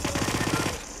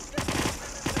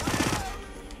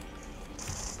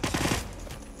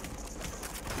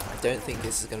 I don't think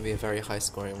this is going to be a very high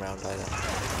scoring round either.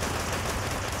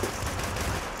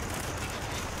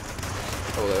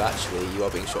 Although actually, you are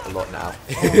being shot a lot now.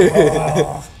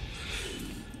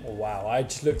 Oh, wow, I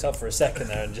just looked up for a second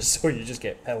there and just saw you just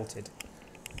get pelted.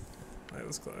 It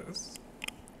was close.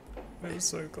 It was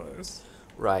so close.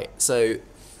 Right, so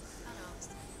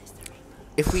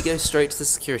if we go straight to the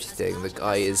security thing, the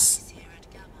guy is Here at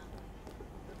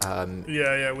Gamma.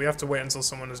 Yeah, we have to wait until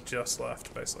someone has just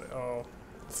left, basically. Oh,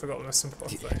 I forgot the most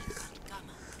important thing. Gamma.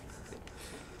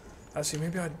 Actually,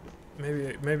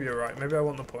 maybe you're right. Maybe I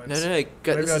want the points. no,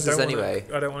 get Maybe this I don't anyway.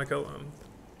 I don't want to kill them.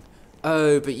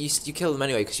 Oh, but you kill them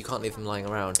anyway because you can't leave them lying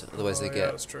around, otherwise Oh, they yeah,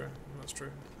 get. that's true. That's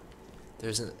true. There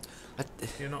isn't.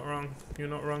 You're not wrong. You're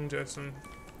not wrong, Jason.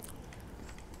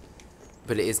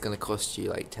 But it is going to cost you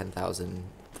like 10,000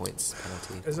 points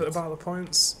penalty. Is it about the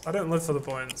points? I don't live for the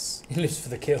points. He lives for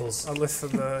the kills. I live for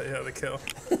the kill.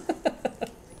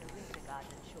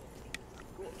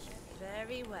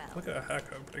 Very well. Look at her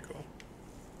haircut, pretty cool.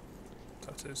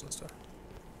 Tattoos and stuff.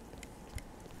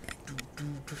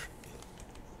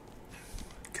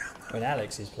 When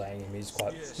Alex is playing him, he's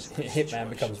quite. Hitman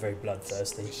becomes very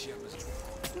bloodthirsty.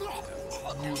 You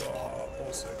are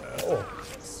also dead. Oh,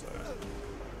 So,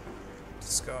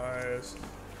 disguise,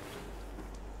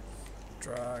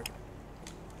 drag.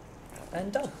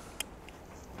 and dump.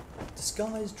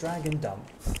 Disguise, drag, and dump.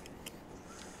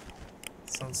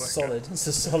 Sounds like Solid. It's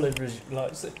a solid.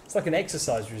 Like it's like an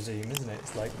exercise regime, isn't it?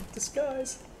 It's like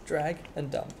disguise, drag, and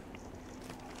dump.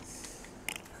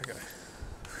 Okay.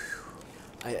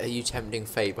 Are you tempting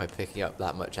fate by picking up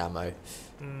that much ammo?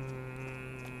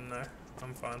 No,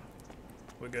 I'm fine.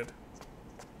 We're good.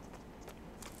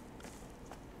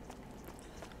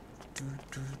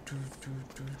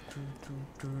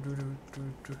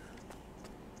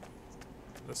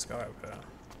 This guy up here.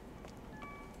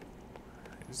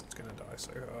 He's gonna die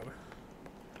so hard.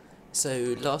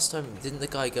 So last time, didn't the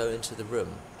guy go into the room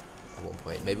at one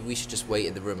point? Maybe we should just wait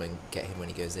in the room and get him when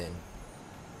he goes in.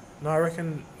 No, I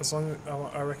reckon as long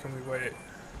I reckon we wait.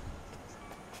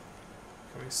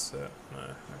 Can we sit? No.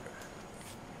 Okay.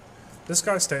 This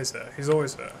guy stays there. He's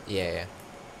always there. Yeah.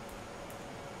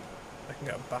 I can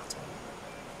get a baton.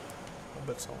 A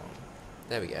baton.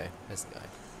 There we go. There's the guy.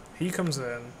 He comes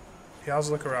in. He has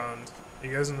a look around. He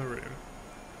goes in the room.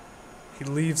 He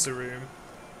leaves the room.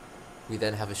 We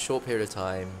then have a short period of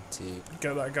time to.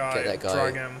 Get that guy. Get that guy.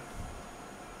 Drag him.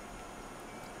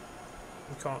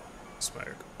 We can't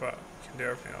smoke, but we can do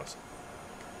everything else.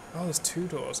 Oh, there's two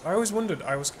doors. I always wondered.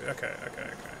 Okay.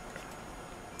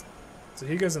 So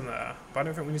he goes in there, but I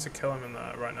don't think we need to kill him in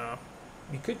there right now.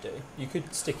 You could do. You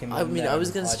could stick him. I in mean, there I was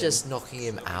and going to hide him. suggest knocking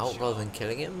him out rather than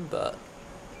killing him, but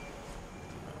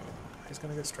He's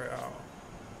gonna get straight out.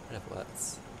 whatever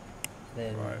works.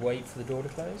 Then Right. wait for the door to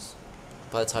close.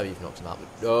 By the time you've knocked him out,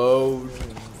 no.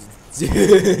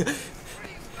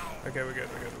 Okay, we're good.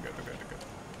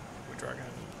 We're dragging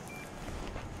him.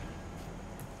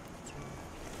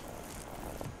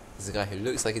 There's a guy who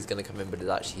looks like he's going to come in, but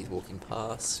actually he's walking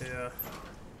past. Yeah.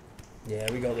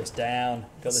 Yeah, we got this down.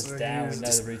 Got this So down. We he's know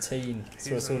just- the routine. That's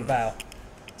what he's it's all in- about.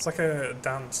 It's like a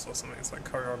dance or something. It's like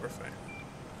choreography.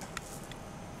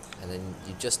 And then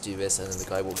you just do this, and then the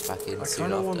guy walks back in I soon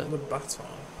kind of after. want the baton.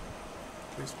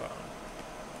 Police baton.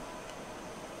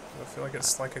 I feel like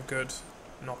it's like a good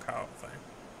knockout thing.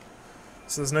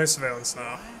 So there's no surveillance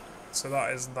now. So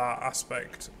that is that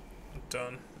aspect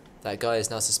done. That guy is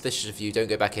now suspicious of you. Don't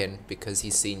go back in because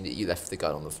he's seen that you left the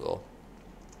gun on the floor.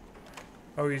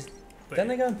 Oh, he's... Then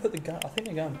they go and put the gun. I think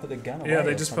they go and put the gun away. Yeah,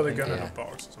 they or just put the something. gun in Yeah. a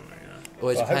box or something, yeah.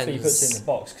 Well, it Well, hopefully he puts it in depends. the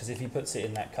box, because if he puts it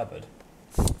in that cupboard,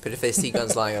 But if they see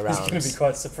guns lying he's around, going to be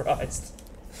quite surprised.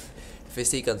 if they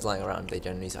see guns lying around, they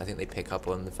generally, I think they pick up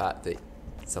on the fact that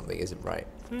something isn't right.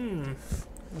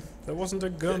 There wasn't a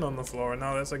gun on the floor, and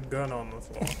now there's a gun on the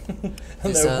floor.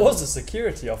 And Is, there was a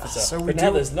security officer, So we but now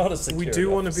do- there's not a security We do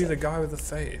want to officer. be the guy with the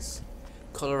face.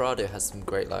 Colorado has some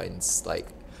great lines, like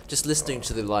just listening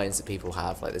to the lines that people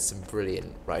have. Like, there's some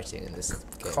brilliant writing in this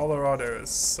game. Colorado is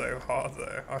so hard,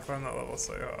 though. I find that level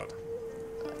so hard.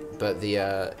 But the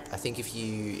I think if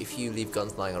you leave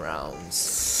guns lying around,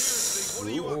 What are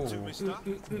you up to, mister?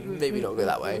 maybe not go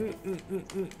that way.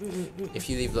 If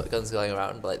you leave guns lying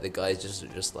around, like the guys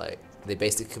just like they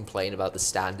basically complain about the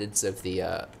standards of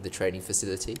the training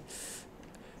facility.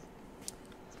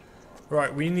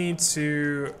 Right, we need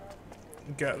to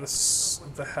get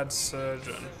the head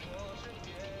surgeon.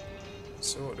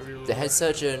 So what do we... The head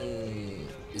surgeon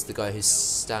is the guy who's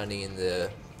standing in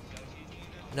the.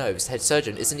 No, it's head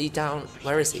surgeon. Isn't he down?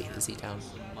 Where is he? Is he down?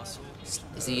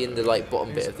 Is he in the like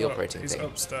bottom bit of the operating he's thing?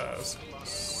 upstairs,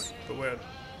 but we're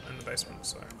in the basement,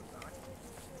 so...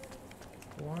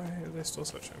 Why are they still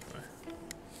searching for me?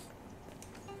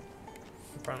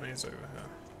 Apparently he's over here.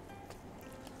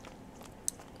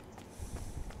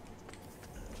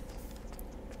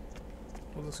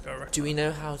 Will this guy Do we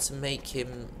know how to make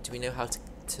him? Do we know how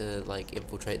to like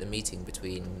infiltrate the meeting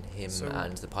between him So-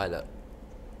 and the pilot?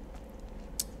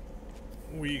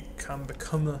 We can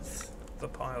becometh the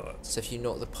pilot. So if you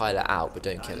knock the pilot out but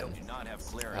don't kill him, Do not have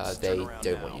clearance. they Turn around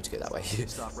don't now. want you to go that way.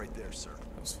 Stop right there, sir.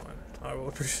 That's fine.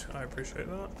 I appreciate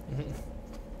that.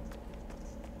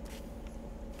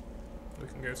 We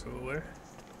can go to the loo.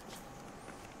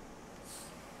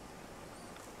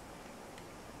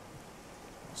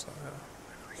 What's that here?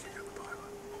 Maybe we can get the pilot.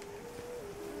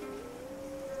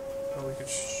 Oh, we could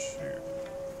shoot.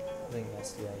 I think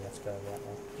that's, yeah, you have to go over that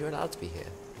way. You're allowed to be here.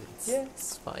 Yeah.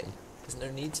 It's fine. There's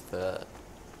no need for.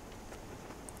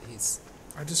 He's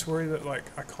I just worry that, like,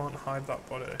 I can't hide that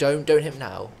body. don't hit him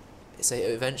now. So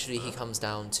eventually he comes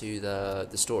down to the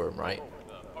storeroom, right?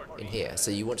 In here.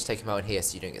 So you want to take him out in here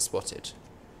so you don't get spotted.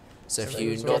 So if So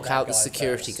you let's knock get out that the guy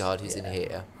security first. guard who's in Yeah.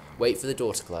 here, wait for the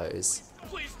door to close.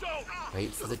 Please don't.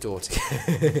 Wait for the door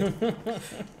to.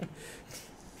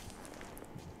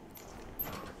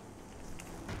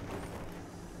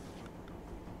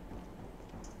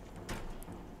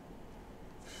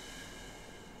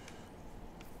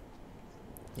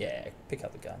 Yeah, pick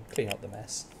up the gun, clean up the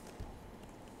mess.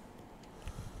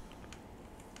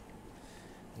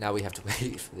 Now we have to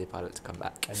wait for the pilot to come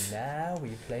back. And now we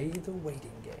play the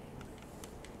waiting game.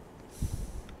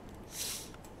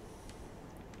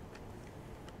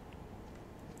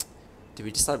 Did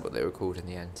we decide what they were called in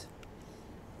the end?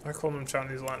 I call them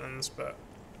Chinese lanterns, but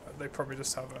they probably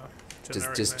just have a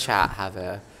generic Does name. chat have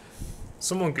a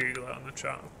Someone Google it on the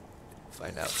chat.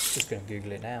 find out? Just going to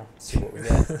Google it now, see what we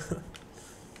get.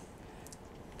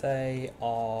 They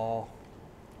are...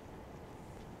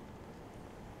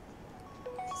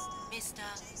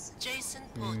 Mr. Jason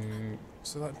Portman.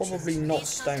 So that Probably just- not Please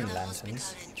stone come to the lanterns.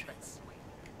 hospital entrance.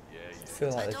 I feel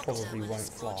like A they doctor probably will won't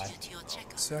escort fly. you to your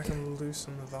checkup. See, I can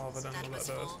loosen the valve. I don't That know what was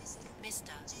that for does.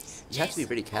 Mr. You have to be Jason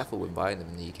really careful when Portman. buying them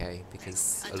in the UK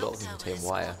because a lot of them doctor contain will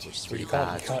wire, escort you which is to really You your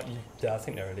can't, bad. yeah, I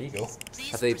think they're illegal. Please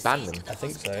Have they banned proceed them? to the I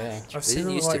think so, hospital yeah. I've They seen didn't them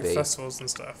at, used to like be. festivals and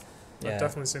stuff. Yeah. I've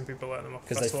definitely seen people letting them off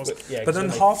 'Cause festivals. yeah, 'cause but then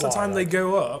when they half the fly, time they like-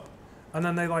 go up, and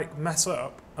then they like mess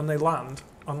up, and they land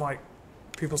on like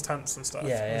people's tents and stuff.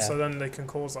 Yeah, And yeah. so then they can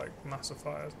cause like massive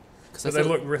fires. 'Cause But I they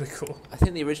thought- look really cool. I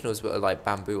think the originals were like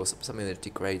bamboo or something that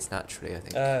degrades naturally. I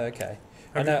think. Oh, okay.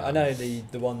 I know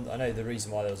the one. I know the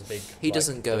reason why there was a big. He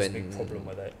doesn't go there was a big in- problem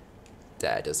with it.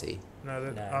 There, does he?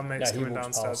 No, No. our mate's No, he coming walks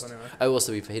downstairs past. anyway. Oh,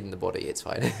 also we've hidden the body. It's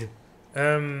fine.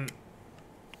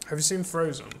 Have you seen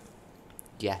Frozen?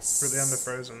 Yes. For the end of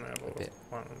Frozen, they have all A the bit.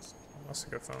 lanterns. That's a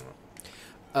good film. That.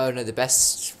 Oh no, the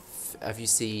best. Have you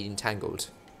seen Tangled?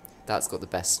 That's got the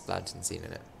best lantern scene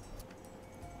in it.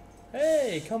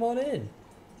 Hey, come on in.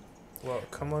 Well,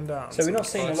 come on down. So we're to not the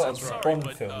seeing a Price lot is of Right. Bond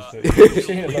but, films, but we're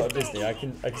seeing a lot of Disney. I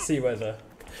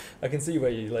can see where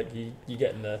you like you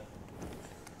get in the.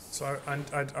 So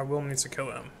I will need to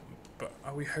kill him, but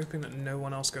are we hoping that no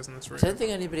one else goes in this I room? don't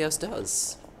think anybody else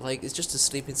does. Like, it's just a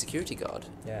sleeping security guard.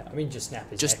 Yeah, I mean just snap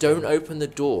his. Just neck don't and- open the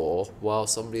door while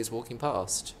somebody is walking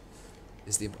past.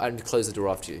 And close the door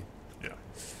after you. Yeah.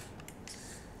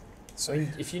 So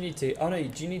if you need to, oh no,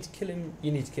 do you need to kill him?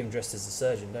 You need to kill him dressed as a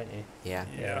surgeon, don't you? Yeah.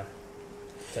 Yeah.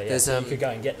 So yeah, There's, so you could go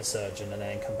and get the surgeon and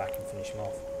then come back and finish him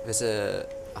off. There's a,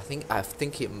 I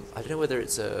don't know whether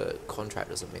it's a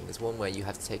contract or something. There's one where you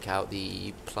have to take out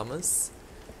the plumbers,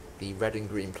 the red and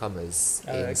green plumbers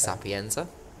in okay. Sapienza,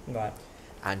 Right.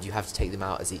 and you have to take them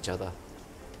out as each other,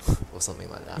 or something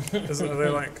like that. Are they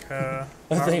like I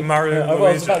think, Mario and I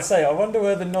was about Luigi? to say, I wonder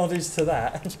where the nod is to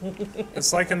that.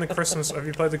 It's like in the Christmas. Have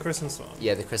you played the Christmas one?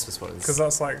 Yeah, the Christmas ones. Because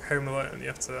that's like Home Alone. You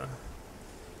have to.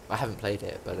 I haven't played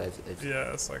it, but I've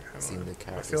Yeah, it's like Home seen Alone. the I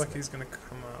characters. feel like in it. he's gonna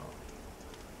come out.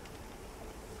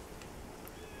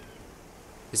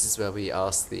 This is where we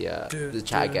ask the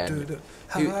chat again.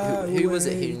 Who was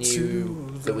it who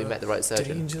knew that we met the right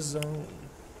surgeon? Danger zone.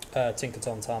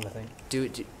 Tinkerton Tom, I think.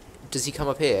 Does he come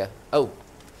up here? Oh,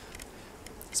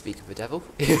 speak of the devil.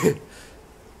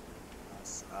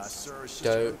 Sir, it's just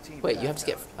Don't routine wait. You have to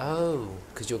get. background. Oh,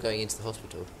 because you're going into the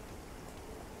hospital.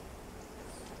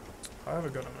 I have a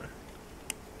gun on me.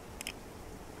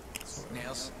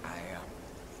 Nails, I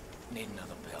need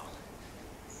another pill.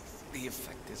 The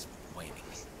effect is waning.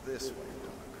 This way,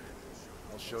 Doc.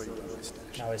 I'll show you where my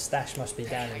stash. Now his stash must be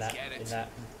down in that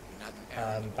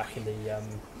back in the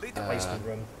basement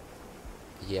room.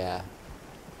 Yeah.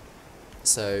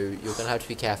 So you're gonna have to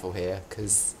be careful here,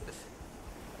 because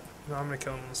No, I'm gonna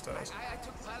kill him on the stairs.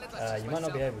 You might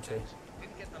not be able to.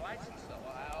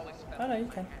 Oh no, you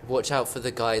can. watch out for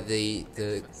the guy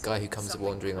who comes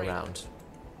wandering around.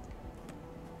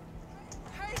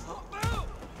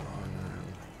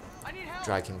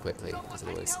 Drag him quickly, as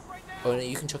always. Oh, no,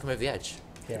 you can chuck him over the edge.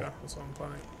 Yeah, Yeah. that's what I'm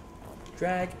planning.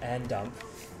 Drag and dump.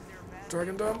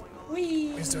 Dragon dump.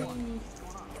 Whee! He's dead.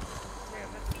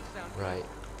 Right.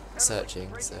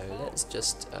 Searching. So let's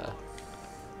just.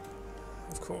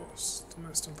 Of course, the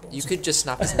most important. You could just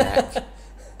snap his neck.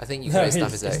 I think you No, can snap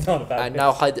it's- his neck. it's not about And it.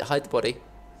 now hide the body.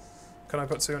 Can I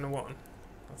put two in a one?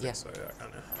 I think Yeah. so. Yeah, I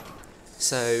can. Yeah.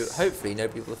 So hopefully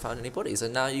nobody will have found any bodies,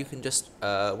 and now you can just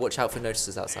watch out for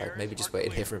notices outside. Maybe just wait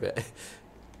in here for a bit.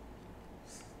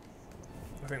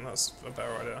 I think that's a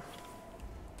better idea.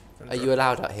 than Are you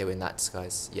allowed out here in that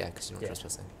disguise? Yeah, because you're not Yeah.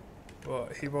 trespassing. Well,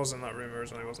 he was in that room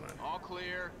originally, wasn't he? All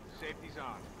clear. Safety's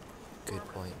on. Good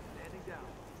point.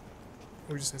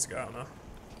 We just need to get out now.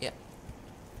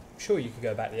 Sure, you could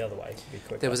go back the other way. To be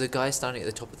quicker. There was a guy standing at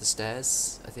the top of the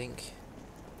stairs, I think.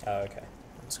 Oh, okay.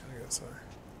 I'm just gonna go this way.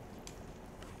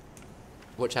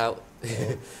 Watch out.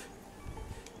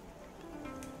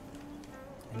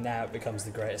 And now it becomes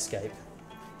the great escape.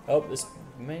 Oh, this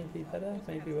may be better,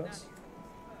 maybe worse.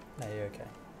 No, you're okay.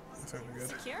 I think we're good.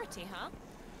 Security, huh?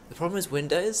 The problem is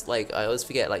windows. Like, I always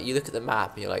forget, like, you look at the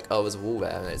map and you're like, oh, there's a wall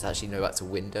there, and it's actually, no, that's a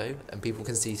window, and people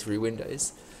can see through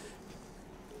windows.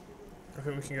 I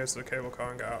think we can go to the cable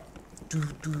car and get out. Do.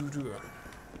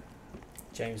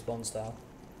 James Bond style.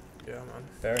 Yeah, man.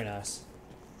 Very nice.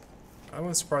 I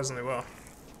went surprisingly well.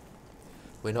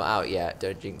 We're not out yet,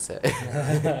 don't jinx it.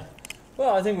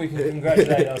 Well, I think we can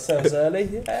congratulate ourselves early.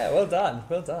 Yeah, well done,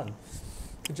 well done.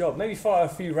 Good job. Maybe fire a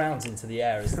few rounds into the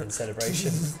air as in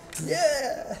celebration.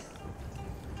 Yeah!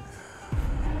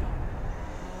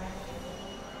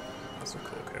 That's a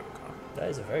cool cable car. That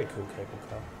is a very cool cable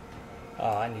car.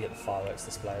 Oh, and you get the fireworks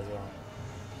display as well.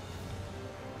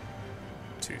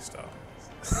 2-star.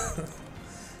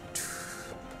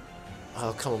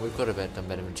 Oh, come on, we've got to have done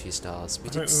better than 2 stars. We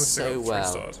I think did we must have so got 3 well.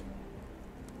 stars.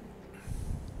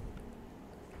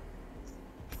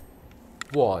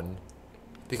 1,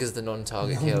 because of the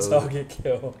non-target kill. Non-target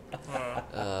kill.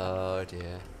 Oh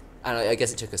dear. And I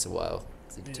guess it took us a while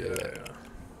to do it. Yeah.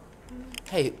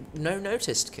 Hey, no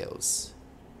noticed kills.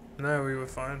 No, we were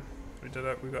fine. We did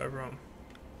it. We got everyone.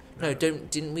 No,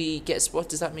 didn't we get spot?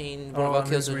 Does that mean one of Oh, our that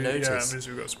kills means was we- Yeah, it noticed? means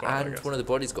we got spotted, I And guess. one of the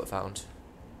bodies got found.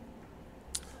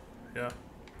 Yeah.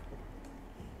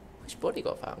 Which body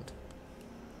got found?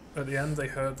 At the end, they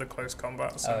heard the close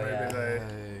combat, so Oh, maybe yeah. they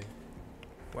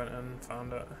Oh. went and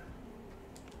found it.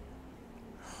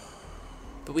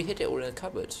 But we hid it all in a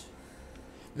cupboard.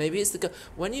 Maybe it's the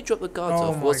when you drop the guards Oh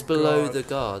off. my What's below God. the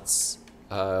guards?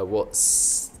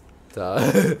 What's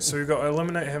the? So we've got to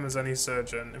eliminate him as any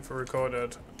surgeon if we're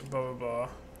recorded, blah blah blah.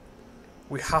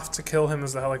 We have to kill him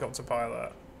as the helicopter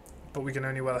pilot, but we can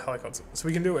only wear the helicopter. So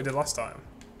we can do what we did last time,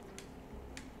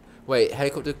 Wait,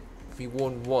 helicopter can be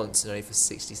worn once and only for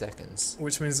 60 seconds.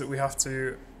 which means that we have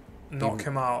to knock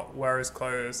him out, wear his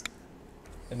clothes.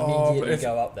 Immediately if-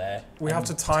 go up there. We have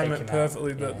and to time take it him out.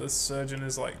 perfectly that Yeah. the surgeon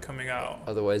is like coming out.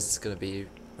 Otherwise, it's gonna be.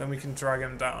 Then we can drag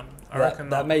him down. I That, reckon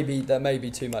that may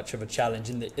be too much of a challenge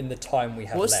in the time we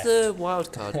have What's left. the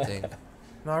wild card thing?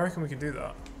 No, I reckon we can do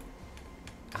that.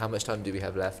 How much time do we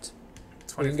have left?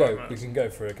 we 25 can go. minutes. We can go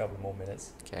for a couple more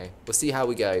minutes. Okay, we'll see how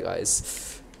we go,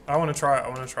 guys. I want to try it. I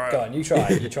want to try it. Go on, you try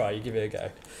it. You try it. You give it a go.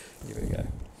 Give it a go.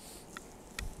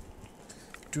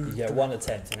 You get one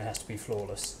attempt and it has to be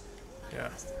flawless. Yeah,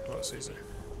 well, that's easy.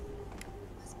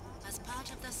 As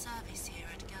part of the service here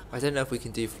at Gamma, I don't know if we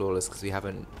can do flawless because we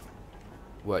haven't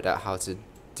worked out how to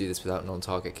do this without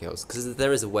non-target kills. Because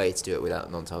there is a way to do it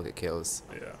without non-target kills.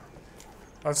 Yeah.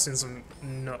 I've seen some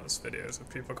nuts videos of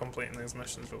people completing these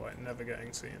missions but like never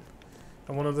getting seen.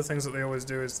 And one of the things that they always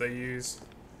do is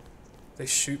they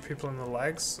shoot people in the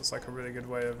legs. It's like a really good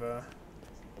way of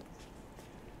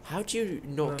How do you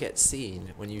not No. get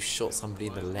seen when you shot somebody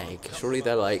in the leg? Surely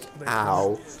they're like, They-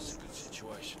 ow. It's a good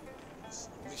situation.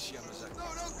 Let me see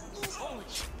how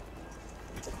much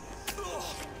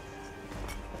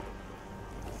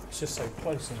It's just so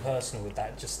close and personal with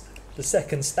that. Just the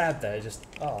second stab there, just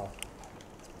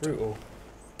brutal.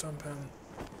 dump him.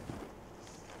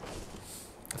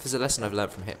 If there's a lesson I've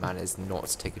learned from Hitman is not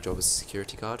to take a job as a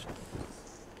security guard.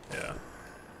 Yeah.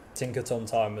 Tinker Tom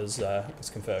Time was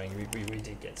confirming we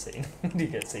did get seen. We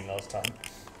did get seen last time.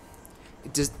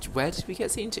 Where did we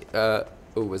get seen to?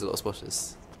 Oh, there's a lot of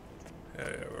spotters. Yeah,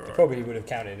 we're It alright. probably would have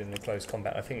counted in the close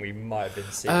combat. I think we might have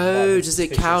been seen. Oh, does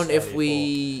it count if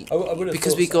we? I would have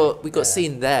Because thought we so, got yeah.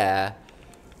 seen there,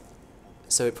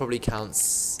 so it probably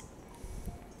counts.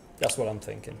 That's what I'm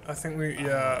thinking. I think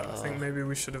I think maybe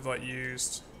we should have like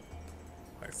used,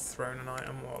 like thrown an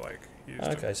item or like used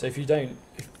Okay, it. so if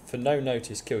for no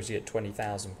notice kills, you get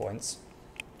 20,000 points,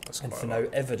 That's and quite for a no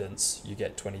lot. evidence, you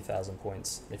get 20,000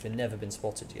 points. If you've never been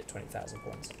spotted, you get 20,000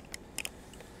 points.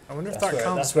 I wonder if That's that where,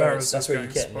 counts that's where, there it's, as that's us where you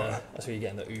getting get spotted. that's where you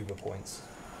get the Uber points.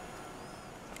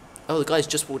 Oh, the guy's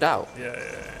just walked out Yeah.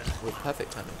 with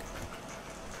perfect timing.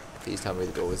 Please tell me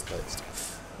the door was closed.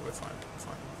 We're fine. We're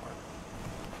fine.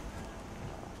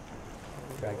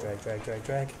 We're fine. Drag, drag, drag, drag,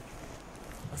 drag.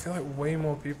 I feel like way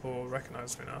more people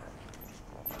recognize me now.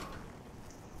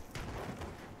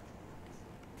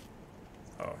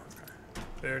 Oh, okay.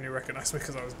 They only recognize me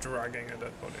because I was dragging a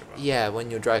dead body about. Yeah,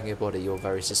 when you're dragging a body, you're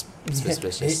very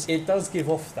suspicious. It does give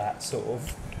off that sort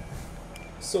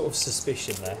of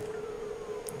suspicion there.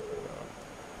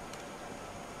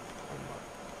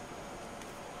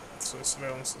 So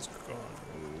surveillance is gone.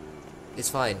 It's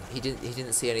fine. He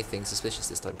didn't see anything suspicious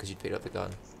this time because you'd picked up the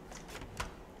gun.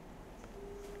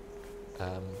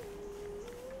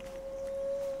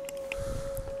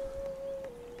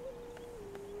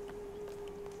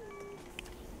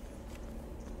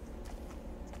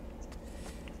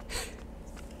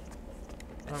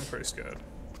 I'm pretty scared.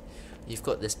 You've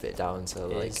got this bit down to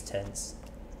It like. is tense.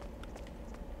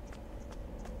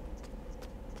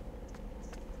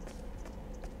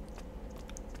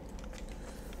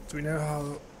 Do we know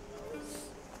how?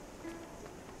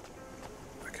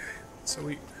 Okay, so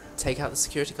we. Take out the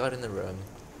security guard in the room.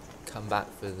 Come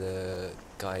back for the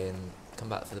guy in. Come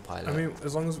back for the pilot. I mean,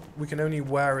 as long as we can only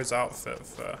wear his outfit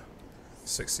for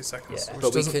 60 seconds, Yeah. which But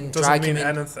we doesn't, can doesn't drag mean him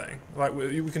in- anything. Like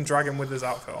we can drag him with his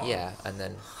outfit on. yeah, and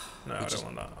then No, we I just-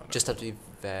 don't want that. I don't- just have to be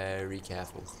very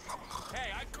careful.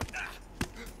 Hey, I could.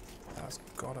 That's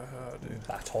gotta hurt, dude.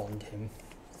 Batoned him.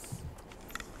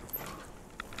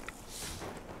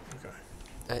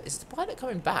 Okay. Is the pilot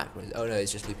coming back? Oh no,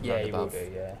 it's just looping Yeah, around he will above.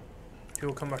 do. Yeah. He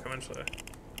will come back eventually.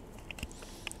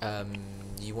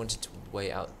 You wanted to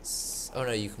wait out. Oh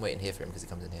no, you can wait in here for him because he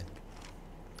comes in here.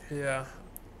 Yeah.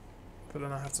 But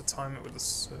then I have to time it with the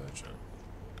surgeon.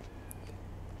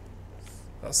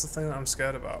 That's the thing that I'm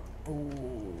scared about.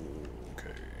 Ooh,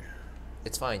 okay.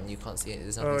 It's fine. You can't see it.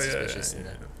 There's Oh nothing yeah, suspicious yeah, in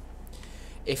yeah. there.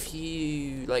 If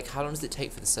you like, how long does it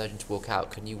take for the surgeon to walk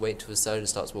out? Can you wait till the surgeon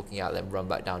starts walking out, then run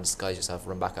back down, disguise yourself,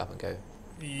 run back up, and go?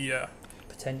 Yeah,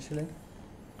 Potentially.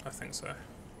 I think so.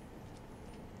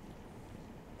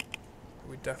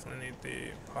 We definitely need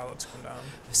the pilot to come down.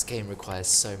 This game requires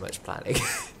so much planning.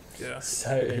 Yeah.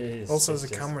 So it is. Also, it's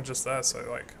there's a just- camera just there, so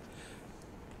like,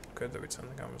 good that we turned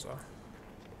the cameras off.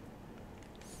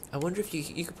 I wonder if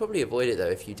you could probably avoid it though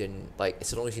if you didn't like,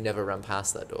 so long as you never ran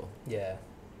past that door. Yeah.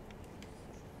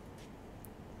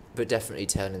 But definitely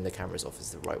turning the cameras off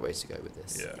is the right way to go with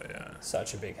this. Yeah, yeah.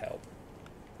 Such a big help.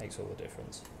 Makes all the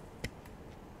difference.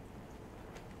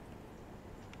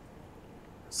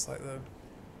 It's like the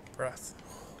breath.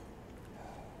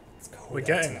 It's cold. We're out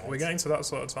getting tonight. we're getting to that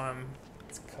sort of time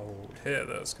It's cold. here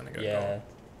that it's gonna get Yeah. cold.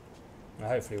 And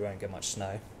hopefully we won't get much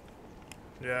snow.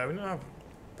 Yeah, we didn't have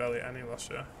barely any last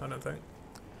year. I don't think.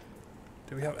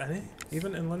 Do we have any?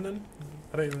 Even in London?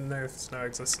 I don't even know if snow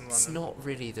exists in London. It's not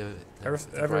really the Everywhere's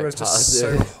right part just of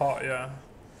so the, hot, yeah.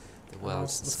 the And world.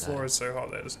 also the floor is so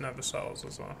hot that it just never settles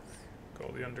as well. Got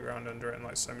all the underground under it and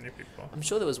like so many people. I'm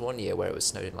sure there was one year where it was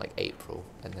snowed in like April,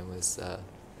 and there was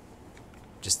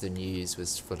just the news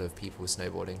was full of people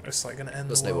snowboarding. It's like gonna end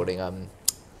Not the world. snowboarding,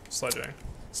 Sledging.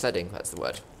 sledding, that's the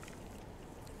word.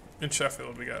 In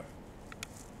Sheffield we get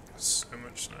so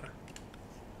much snow.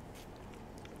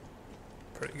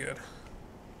 Pretty good.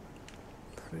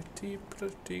 Pretty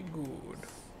good.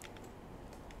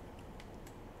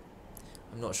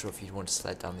 I'm not sure if you'd want to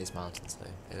sled down these mountains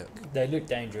though. They look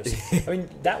dangerous. I mean,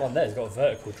 that one there's got a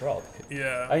vertical drop.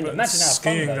 Yeah, I mean, but imagine how fun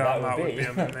skiing though down that that would would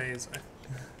be. be amazing.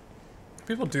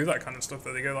 People do that kind of stuff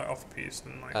though. They go like off piste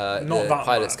and like The not that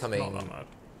pilot's mad, coming not that mad.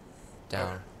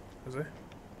 down. Is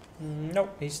he?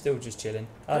 Nope, he's still just chilling.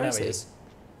 Oh, Where no, is he he? is.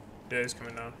 Yeah, he's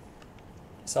coming down.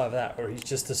 It's either that or he's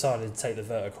just decided to take the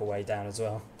vertical way down as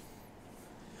well.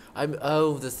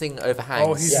 The thing overhangs.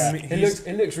 Oh, he's Yeah, me-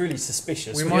 it looks really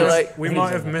suspicious. We when might you're like- we when might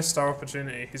he's have on there. missed our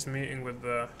opportunity. He's meeting with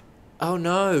the. Oh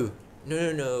no.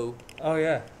 No. Oh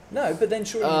yeah. No, but then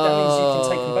surely that means you can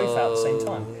take them both out at the same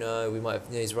time. No, we might have.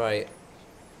 No, he's right.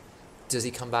 Does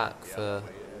he come back for?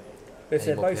 But if Any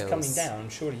they're more both coming pills? down,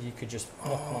 surely you could just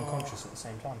knock them unconscious at the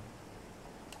same time.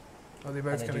 Are they And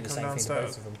both then going do to the come same thing to both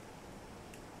downstairs? of them.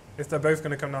 If they're both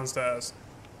going to come downstairs,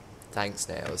 Thanks,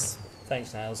 Nails.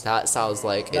 Thanks, Nails. That sounds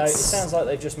like No, it it's. sounds like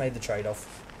they've just made the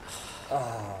trade-off.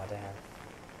 Ah, damn.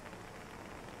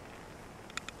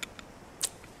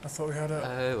 I thought we had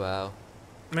a. Oh well.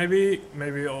 Maybe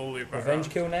it'll loop back Revenge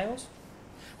around. kill Nails?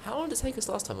 How long did it take us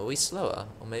last time? Are we slower,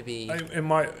 or maybe? It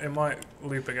might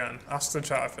loop again. Ask the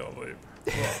chat if it'll loop.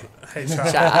 Well, hey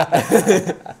chat,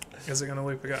 Chat. is it going to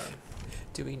loop again?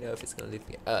 Do we know if it's gonna loop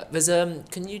again? There's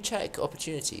Can you check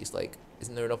opportunities? Like,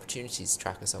 isn't there an opportunities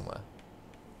tracker somewhere?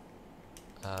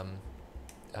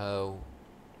 Oh.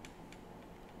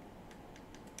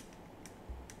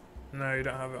 No, you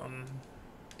don't have it on.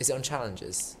 Is it on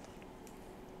challenges?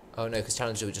 Oh no, because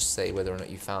challenges will just say whether or not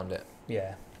you found it.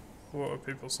 Yeah. What are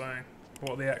people saying?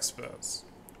 What are the experts?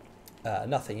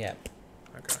 Nothing yet.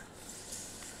 Okay.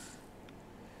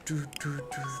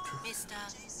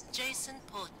 Mr. Jason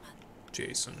Portman,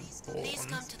 Jason please Bourne.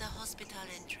 come to the hospital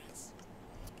entrance.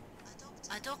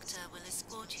 A doctor will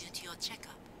escort you to your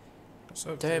checkup. What's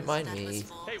up, Don't dude? mind That was me.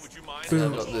 for Hey, would you mind?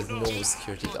 I've got the normal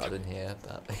security guard in here,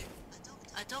 but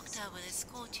a doctor will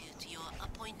escort you to your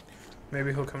appointment.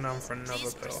 Maybe he'll come down for another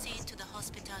Please pill. proceed to the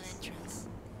hospital entrance.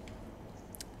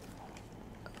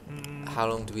 how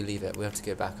long do we leave it? We have to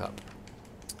go back up.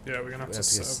 Yeah, we're gonna have We to have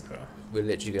to set up here. We're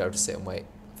literally gonna have to sit and wait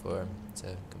for him to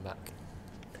come back.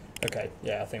 Okay,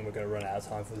 yeah, I think we're going to run out of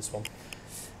time for this one.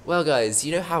 Well, guys,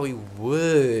 you know how we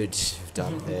would have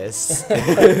done this.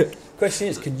 Question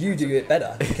is, can you do it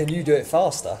better? Can you do it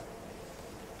faster?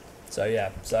 So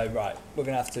yeah, right, we're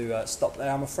going to have to stop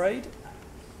there, I'm afraid.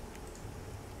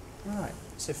 Right,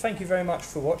 so thank you very much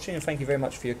for watching, and thank you very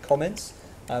much for your comments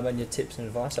and your tips and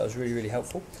advice. That was really, really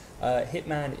helpful.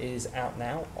 Hitman is out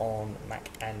now on Mac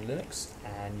and Linux,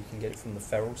 and you can get it from the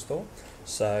Feral store.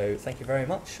 So thank you very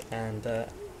much, and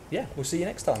yeah, we'll see you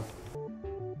next time.